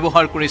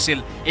ব্যৱহাৰ কৰিছিল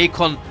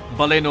এইখন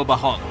বলেনো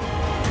বাহন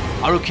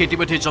আৰক্ষীয়ে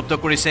ইতিমধ্যে জব্দ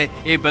কৰিছে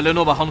এই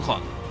বলেনো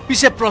বাহনখন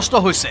পিছে প্ৰশ্ন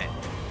হৈছে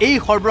এই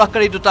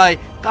সৰবৰাহকাৰী দুটাই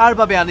কাৰ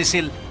বাবে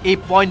আনিছিল এই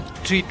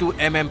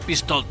 .32mm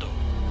পিষ্টলটো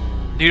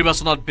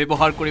নিৰ্বাচনত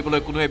ব্যৱহাৰ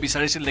কৰিবলৈ কোনোৱে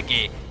বিচাৰিছিল নেকি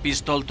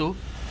পিষ্টলটো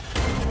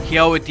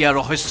হিয়াও এতিয়া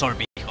ৰহস্যৰ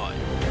বিষয়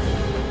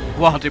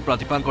গুৱাহাটীৰ পৰা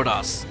Dipankar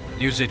Das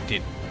news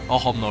 18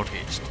 Assam north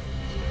east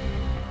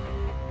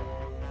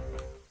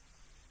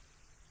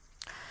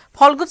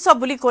ফলগুৎসৱ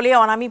বুলি ক'লে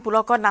অনামী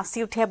পুলকত নাচি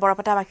উঠে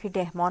বৰপেটাবাসীৰ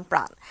দেহ মন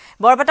প্ৰাণ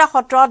বৰপেটা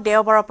সত্ৰত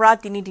দেওবাৰৰ পৰা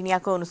 3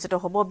 দিনীয়াকৈ অনুষ্ঠিত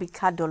হ'ব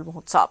বিখ্যাত দৌল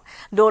মহোৎসৱ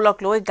দৌলক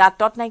লৈ গাত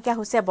তত নাইকিয়া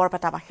হৈছে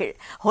বৰপেটাবাসীৰ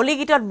হোলী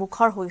গীতত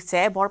মুখৰ হৈছে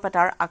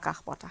বৰপেটাৰ আকাশ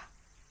বতাহ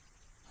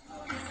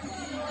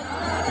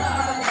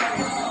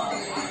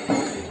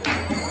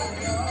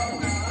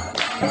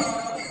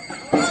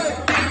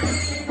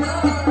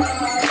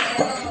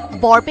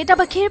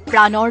বৰপেটাবাসীৰ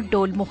প্ৰাণৰ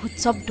দৌল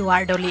মহোৎসৱ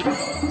দুৱাৰ দলি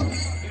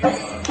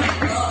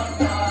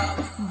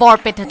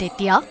বৰপেটাত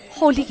এতিয়া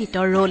হোলী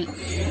গীতৰ ৰোল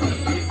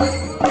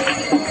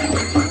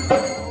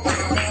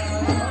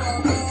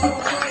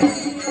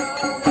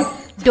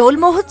দৌল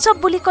মহোৎসৱ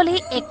বুলি ক'লে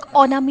এক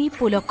অনামী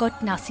পুলকত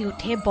নাচি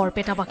উঠে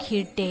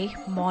বৰপেটাবাসীৰ দেহ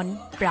মন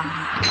প্ৰাণ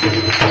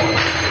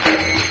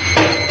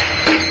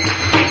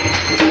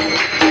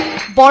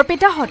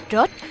বৰপেটা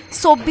সত্ৰত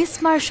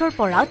 24 মাৰ্চৰ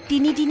পৰা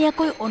 3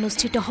 দিনীয়াকৈ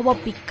অনুষ্ঠিত হ'ব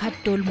বিখ্যাত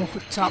দৌল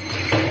মহোৎসৱ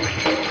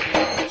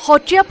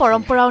সত্ৰীয়া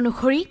পৰম্পৰা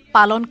অনুসৰি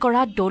পালন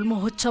কৰা দৌল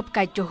মহোৎসৱ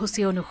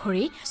কাৰ্যসূচী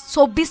অনুসৰি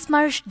 24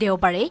 মাৰ্চ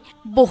দেওবাৰে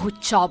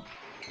বহুৎসৱ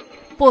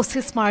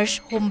 25 মাৰ্চ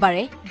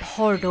সোমবাৰে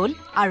ভৰদৌল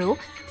আৰু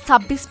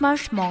 26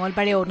 মাৰ্চ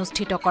মঙলবাৰে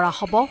অনুষ্ঠিত কৰা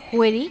হ'ব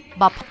হুৱেৰী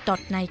বা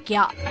তত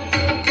নাইকিয়া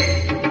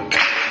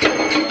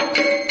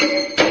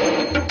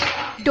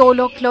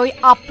দৌলক লৈ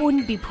আপোন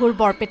বিভুৰ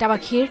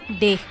বৰপেটাবাসীৰ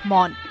দেহ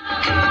মন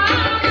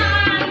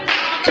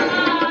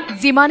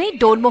যিমানেই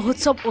দৌল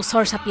মহোৎসৱ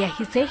ওচৰ চাপি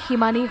আহিছে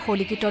সিমানেই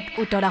হোলী গীতত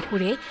উতলা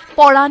সুৰে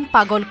পৰাণ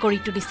পাগল কৰি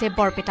তুলিছে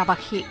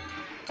বৰপেটাবাসী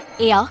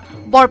এয়া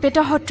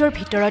বৰপেটা সত্ৰৰ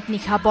ভিতৰত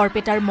নিশা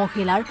বৰপেটাৰ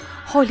মহিলাৰ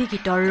হোলী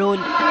গীতৰ ৰোল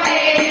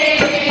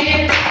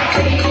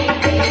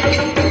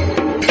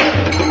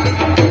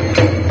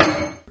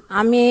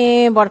আমি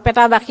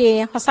বৰপেটাবাসী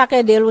সঁচাকে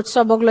দেউল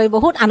উৎসৱক লৈ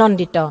বহুত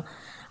আনন্দিত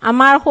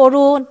আমাৰ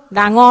সৰু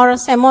ডাঙৰ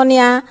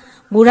চেমনীয়া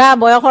বুঢ়া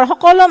বয়সৰ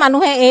সকলো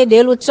মানুহে এই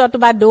দেউল উৎসৱটো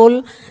বা দৌল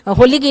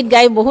হোলী গীত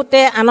গাই বহুতে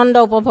আনন্দ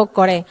উপভোগ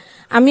কৰে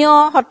আমিও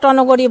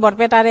সত্ৰনগৰী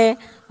বৰপেটাৰে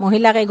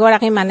মহিলা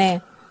কেইগৰাকী মানে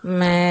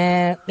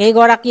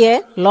কেইগৰাকীয়ে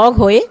লগ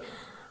হৈ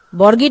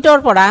বৰগীতৰ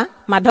পৰা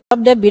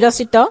মাধৱদেৱ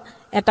বিৰচিত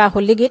এটা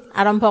হোলী গীত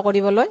আৰম্ভ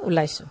কৰিবলৈ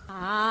ওলাইছো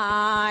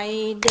আই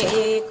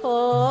দেখো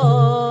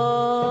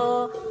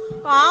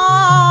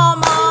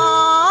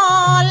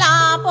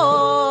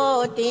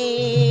কমলাপতি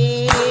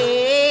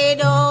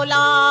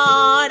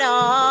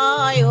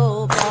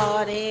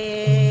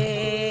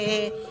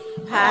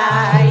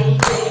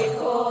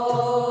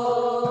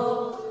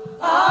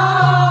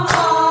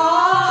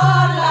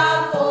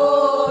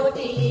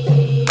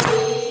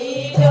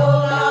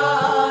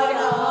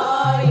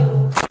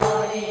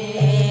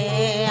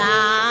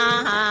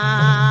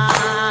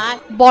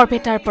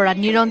বৰপেটাৰ পৰা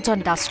Niranjan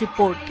Das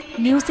report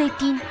news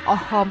 18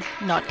 Assam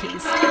north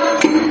east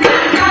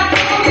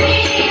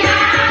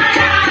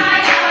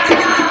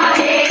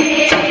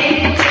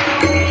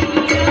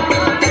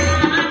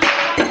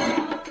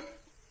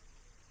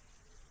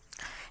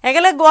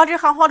একেলগে গুৱাহাটীৰ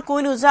সাংসদ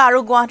কুইন ওজা আৰু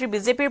গুৱাহাটীৰ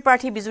বিজেপিৰ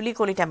প্ৰাৰ্থী বিজুলী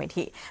কলিতা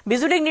মেধি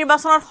বিজুলীক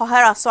নিৰ্বাচনত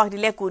সহায়ৰ আশ্বাস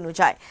দিলে কুইন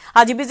ওজাই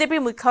আজি বিজেপিৰ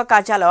মুখ্য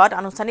কাৰ্যালয়ত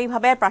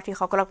আনুষ্ঠানিকভাৱে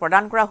প্ৰাৰ্থীসকলক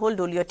প্ৰদান কৰা হ'ল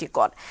দলীয়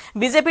টিকট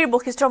বিজেপিৰ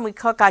বৈশিষ্ট্যৰ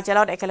মুখ্য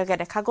কাৰ্যালয়ত একেলগে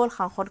দেখা গ'ল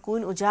সাংসদ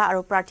কুইন ওজা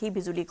আৰু প্ৰাৰ্থী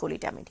বিজুলী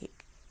কলিতা মেধিক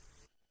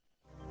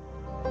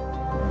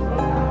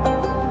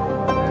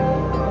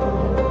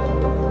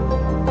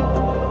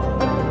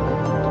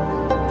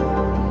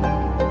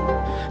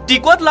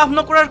টিকট লাভ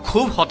নকৰাৰ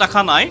খুব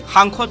হতাশা নাই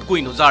সাংসদ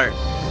কুইন ওজাৰ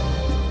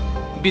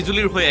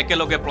বিজুলীৰ হৈ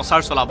একেলগে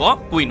প্ৰচাৰ চলাব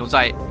কুইন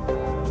ওজাই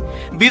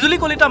বিজুলী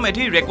কলিতা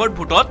মেধিৰ ৰেকৰ্ড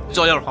ভোটত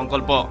জয়ৰ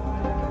সংকল্প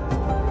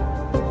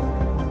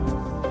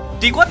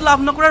টিকট লাভ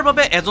নকৰাৰ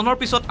বাবে এজনৰ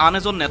পিছত আন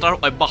এজন নেতাৰ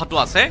অব্যাহত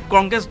আছে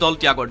কংগ্ৰেছ দল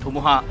ত্যাগৰ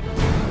ধুমুহা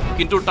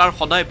কিন্তু তাৰ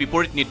সদায়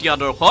বিপৰীত নীতি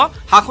আদৰ্শ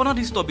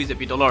শাসনাধীষ্ঠ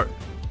বিজেপি দলৰ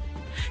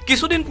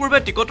কিছুদিন পূৰ্বে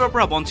টিকটৰ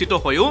পৰা বঞ্চিত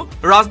হৈও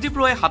ৰাজদীপ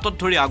ৰয়ে হাতত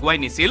ধৰি আগুৱাই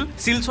নিছিল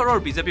শিলচৰৰ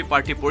বিজেপি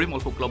প্ৰাৰ্থী পৰিমল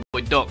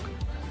শুক্লবৈদ্যক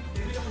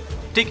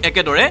ঠিক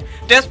একেদৰে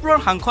তেজপুৰৰ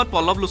সাংসদ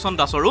পল্লৱ লোচন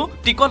দাসৰো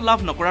টিকট লাভ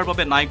নকৰাৰ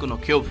বাবে নাই কোনো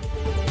ক্ষোভ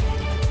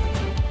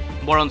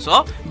বৰঞ্চ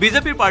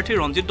বিজেপিৰ প্ৰাৰ্থী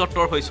ৰঞ্জিত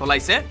দত্তৰ হৈ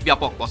চলাইছে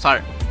ব্যাপক প্ৰচাৰ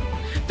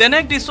তেনে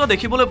এক দৃশ্য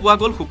দেখিবলৈ পোৱা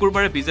গ'ল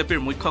শুকুৰবাৰে বিজেপিৰ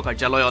মুখ্য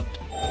কাৰ্যালয়ত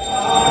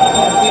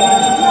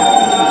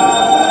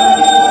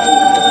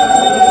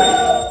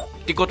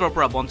টিকটৰ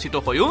পৰা বঞ্চিত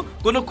হৈও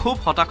কোনো খুব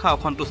হতাশা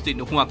অসন্তুষ্টি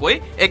নোহোৱাকৈ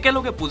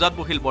একেলগে পূজাত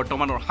বহিল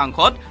বৰ্তমানৰ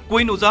সাংসদ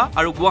কুইন ওজা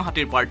আৰু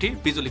গুৱাহাটীৰ প্ৰাৰ্থী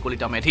বিজুলী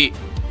কলিতা মেধি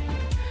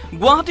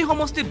গুৱাহাটী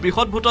সমষ্টিত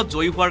বৃহৎ ভোটত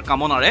জয়ী হোৱাৰ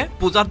কামনাৰে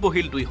পূজাত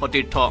বহিল দুই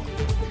সতীৰ্থ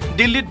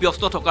দিল্লীত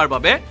ব্যস্ত থকাৰ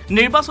বাবে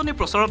নিৰ্বাচনী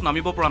প্ৰচাৰত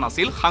নামিব পৰা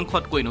নাছিল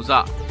সাংসদ কুইন ওজা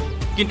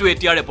কিন্তু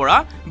এতিয়াৰে পৰা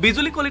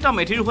বিজুলী কলিতা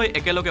মেধিৰ হৈ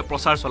একেলগে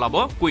প্ৰচাৰ চলাব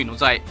কুইন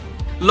ওজাই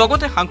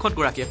লগতে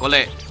সাংসদগৰাকীয়ে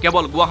ক'লে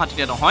কেৱল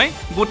গুৱাহাটীতে নহয়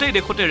গোটেই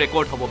দেশতে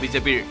ৰেকৰ্ড হ'ব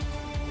বিজেপিৰ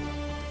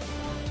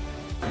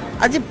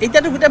আজি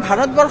এতিয়াতো গোটেই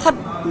ভাৰতবৰ্ষত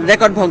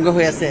ৰেকৰ্ড ভংগ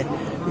হৈ আছে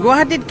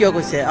গুৱাহাটীত কিয়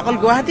কৈছে অকল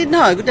গুৱাহাটীত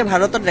নহয় গোটেই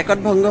ভাৰতত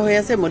ৰেকৰ্ড ভংগ হৈ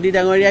আছে মোদী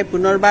ডাঙৰীয়াই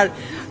পুনৰবাৰ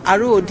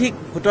আৰু অধিক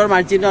ভোটৰ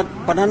মাৰ্জিনত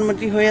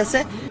প্ৰধানমন্ত্ৰী হৈ আছে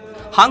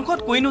সাংসদ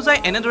কুইন ওজাই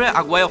এনেদৰে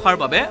আগুৱাই অহাৰ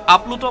বাবে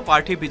আপ্লুত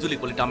প্ৰাৰ্থী বিজুলী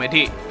কলিতা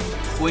মেধি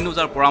কুইন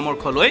ওজাৰ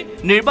পৰামৰ্শ লৈ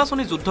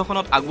নিৰ্বাচনী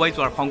যুদ্ধখনত আগুৱাই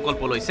যোৱাৰ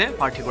সংকল্প লৈছে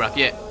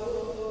প্ৰাৰ্থীগৰাকীয়ে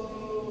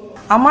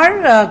আমাৰ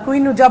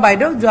কুইন ওজা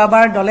বাইদেউ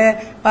যোৱাবাৰ দলে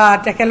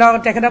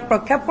তেখেতক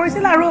প্ৰক্ষেপ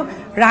কৰিছিল আৰু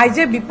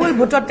ৰাইজে বিপুল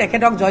ভোটত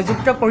তেখেতক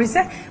জয়যুক্ত কৰিছে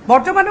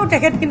বৰ্তমানেও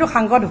তেখেত কিন্তু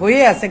সাংসদ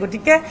হৈয়ে আছে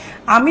গতিকে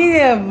আমি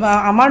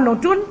আমাৰ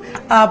নতুন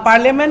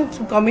পাৰ্লিয়ামেণ্ট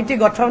কমিটি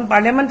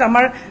পাৰ্লিয়ামেণ্ট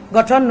আমাৰ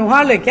গঠন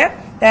নোহোৱালৈকে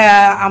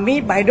আমি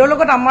বাইদেউৰ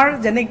লগত আমাৰ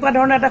যেনেকুৱা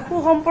ধৰণৰ এটা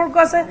সুসম্পৰ্ক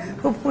আছে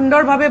খুব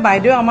সুন্দৰভাৱে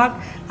বাইদেউ আমাক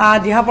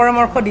দিহা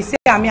পৰামৰ্শ দিছে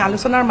আমি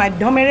আলোচনাৰ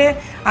মাধ্যমেৰে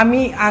আমি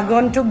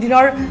আগন্তুক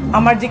দিনৰ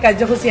আমাৰ যি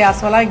কাৰ্যসূচী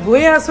চলাই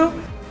গৈ আছো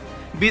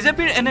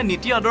বিজেপিৰ এনে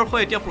নীতি আদৰ্শ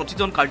এতিয়া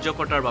প্ৰতিজন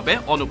কাৰ্যকৰ্তাৰ বাবে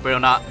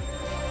অনুপ্ৰেৰণা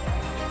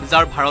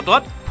যাৰ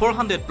ভাৰতত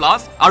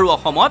 400+ আৰু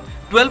অসমত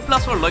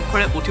 12+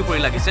 লক্ষ্যৰে উঠি পৰি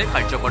লাগিছে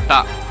কাৰ্যকৰ্তা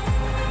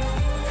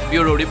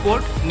bureau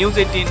report news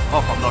 18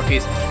 Assam north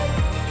east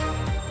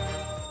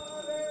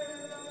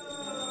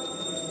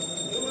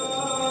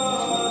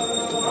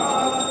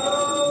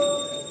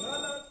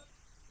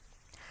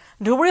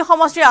Dhubri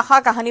সমষ্টিৰ আশা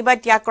কাহানিবাই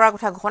ত্যাগ কৰাৰ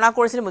কথা ঘোষণা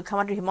কৰিছিল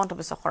মুখ্যমন্ত্ৰী হিমন্ত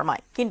বিশ্ব শৰ্মাই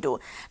কিন্তু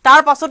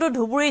তাৰ পাছতো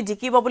ধুবুৰী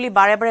জিকিব বুলি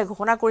বাৰে বাৰে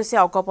ঘোষণা কৰিছে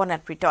অগপ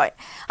নেতৃত্বই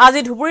আজি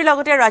ধুবুৰীৰ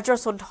লগতে ৰাজ্যৰ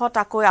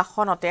 14টাকৈ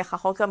আসনতে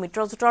শাসকীয়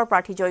মিত্ৰজোঁটৰ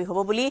প্ৰাৰ্থী জয়ী হ'ব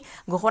বুলি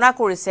ঘোষণা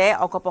কৰিছে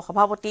অগপ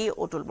সভাপতি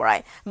অতুল বৰাই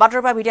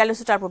বাতৰৰ পৰা ভিডিঅ'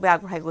 লৈছো তাৰ পূৰ্বে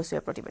আগবঢ়াই গৈছো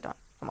এই প্ৰতিবেদন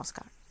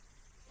নমস্কাৰ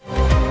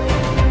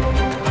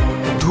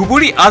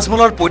ধুবুৰী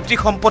আজমলৰ পৈতৃক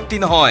সম্পত্তি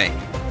নহয়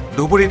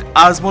ধুবুৰীত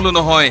আজমলো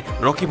নহয়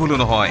ৰকিবুলো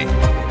নহয়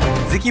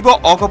জিকিব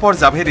অগপৰ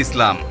জাভেদ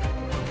ইছলাম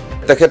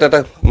তেখেত এটা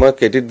মই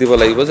ক্ৰেডিট দিব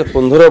লাগিব যে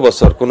 15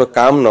 বছৰ কোনো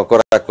কাম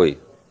নকৰাকৈ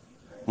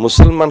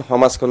মুছলমান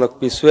সমাজখনক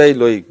পিছুৱাই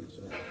লৈ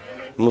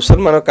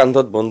মুছলমানৰ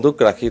কান্ধত বন্দুক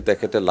ৰাখি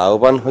তেখেতে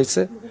লাভৱান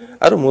হৈছে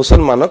আৰু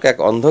মুছলমানক এক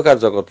অন্ধকাৰ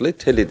জগতলৈ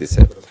ঠেলি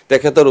দিছে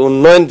তেখেতৰ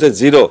উন্নয়ন যে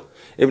জিৰো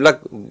এইবিলাক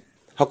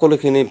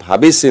সকলোখিনি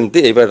ভাবি চিন্তি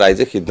এইবাৰ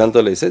ৰাইজে সিদ্ধান্ত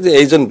লৈছে যে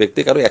এইজন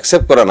ব্যক্তিক আৰু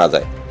একচেপ্ট কৰা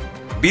নাযায়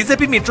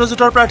বিজেপি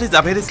মিত্ৰজোঁটৰ প্ৰাৰ্থী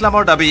জাভেদ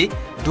ইছলামৰ দাবী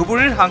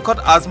ধুবুৰীৰ সাংসদ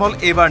আজমল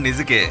এইবাৰ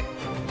নিজিকে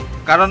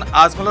কাৰণ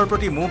আজমলৰ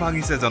প্ৰতি মুহ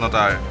ভাঙিছে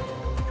জনতাৰ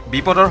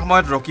বিপদৰ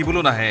সময়ত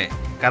ৰকিবুলো নাহে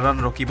কাৰণ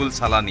ৰকিবুল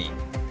চালানি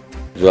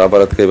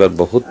যোৱাবাৰতকৈ এইবাৰ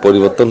বহুত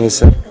পৰিৱৰ্তন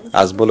হৈছে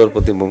আজমলৰ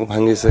প্ৰতি মুহ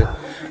ভাঙিছে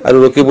আৰু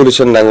ৰকিবুল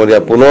হুছেইন ডাঙৰীয়া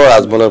পুনৰ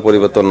আজমলৰ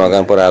পৰিৱৰ্তন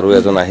নগাঁৱৰ পৰা আৰু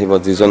এজন আহিব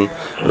যিজন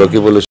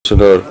ৰকিবুল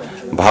হুছেইনৰ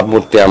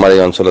ভাৱমূৰ্তি আমাৰ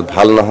এই অঞ্চলত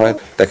ভাল নহয়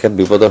তেখেত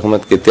বিপদৰ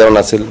সময়ত কেতিয়াও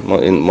নাছিল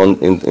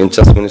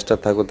ইনচাৰ্জ মিনিষ্টাৰ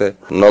থাকোঁতে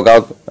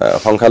নগাঁৱত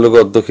সংখ্যালঘু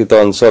অধ্যুষিত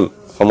অঞ্চল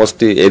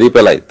সমষ্টি এৰি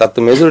পেলাই তাততো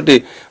মেজৰিটি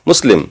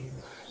মুছলিম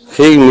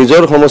সেই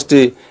নিজৰ সমষ্টি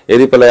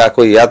এৰি পেলাই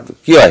আকৌ ইয়াত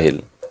কিয় আহিল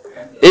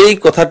এই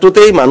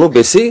কথাটোতেই মানুহ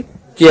বেছি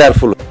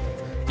কেয়াৰফুল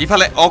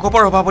ইফালে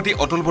অগপৰ সভাপতি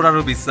অতুল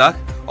বৰাৰো বিশ্বাস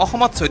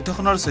অসমত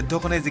 14খনৰ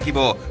 14খনে জিকিব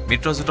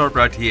মিত্ৰজোঁটৰ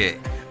প্ৰাৰ্থীয়ে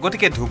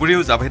গতিকে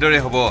ধুবুৰীও জাভেদৰে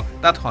হ'ব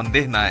তাত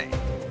সন্দেহ নাই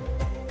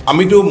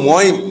আমিতো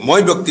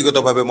মই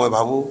ব্যক্তিগতভাৱে মই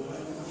ভাবো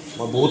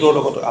মই বহুতৰ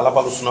লগত আলাপ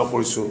আলোচনা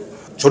কৰিছো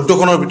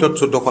 14খনৰ ভিতৰত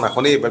 14খন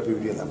আসনেই এবাৰ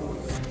বিজেপিয়ে লাভ কৰিব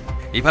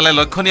ইফালে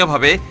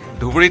লক্ষণীয়ভাৱে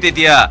ধুবুৰীত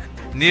এতিয়া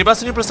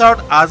নিৰ্বাচনী প্ৰচাৰত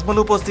আজমল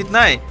উপস্থিত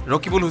নাই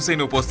ৰকিবুল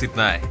হুছেইন উপস্থিত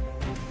নাই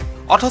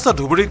অথচ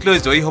ধুবুৰীক লৈ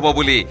জয়ী হ'ব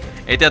বুলি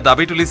এতিয়া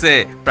দাবী তুলিছে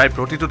প্ৰায়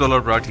প্ৰতিটো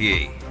দলৰ প্ৰাৰ্থীয়ে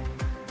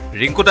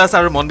ৰিংকু দাস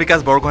আৰু মন্দিকাস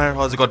বৰগোহাঁইৰ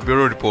সহযোগত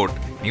bureau report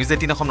news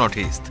 18 Assam north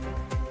east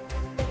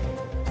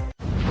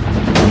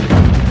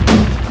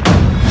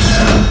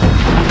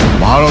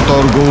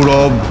ভাৰতৰ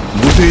গৌৰৱ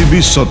গোটেই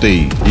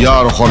বিশ্বতেই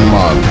ইয়াৰ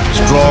সন্মান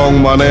ষ্ট্ৰং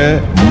মানে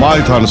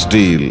মাইথান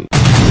ষ্টীল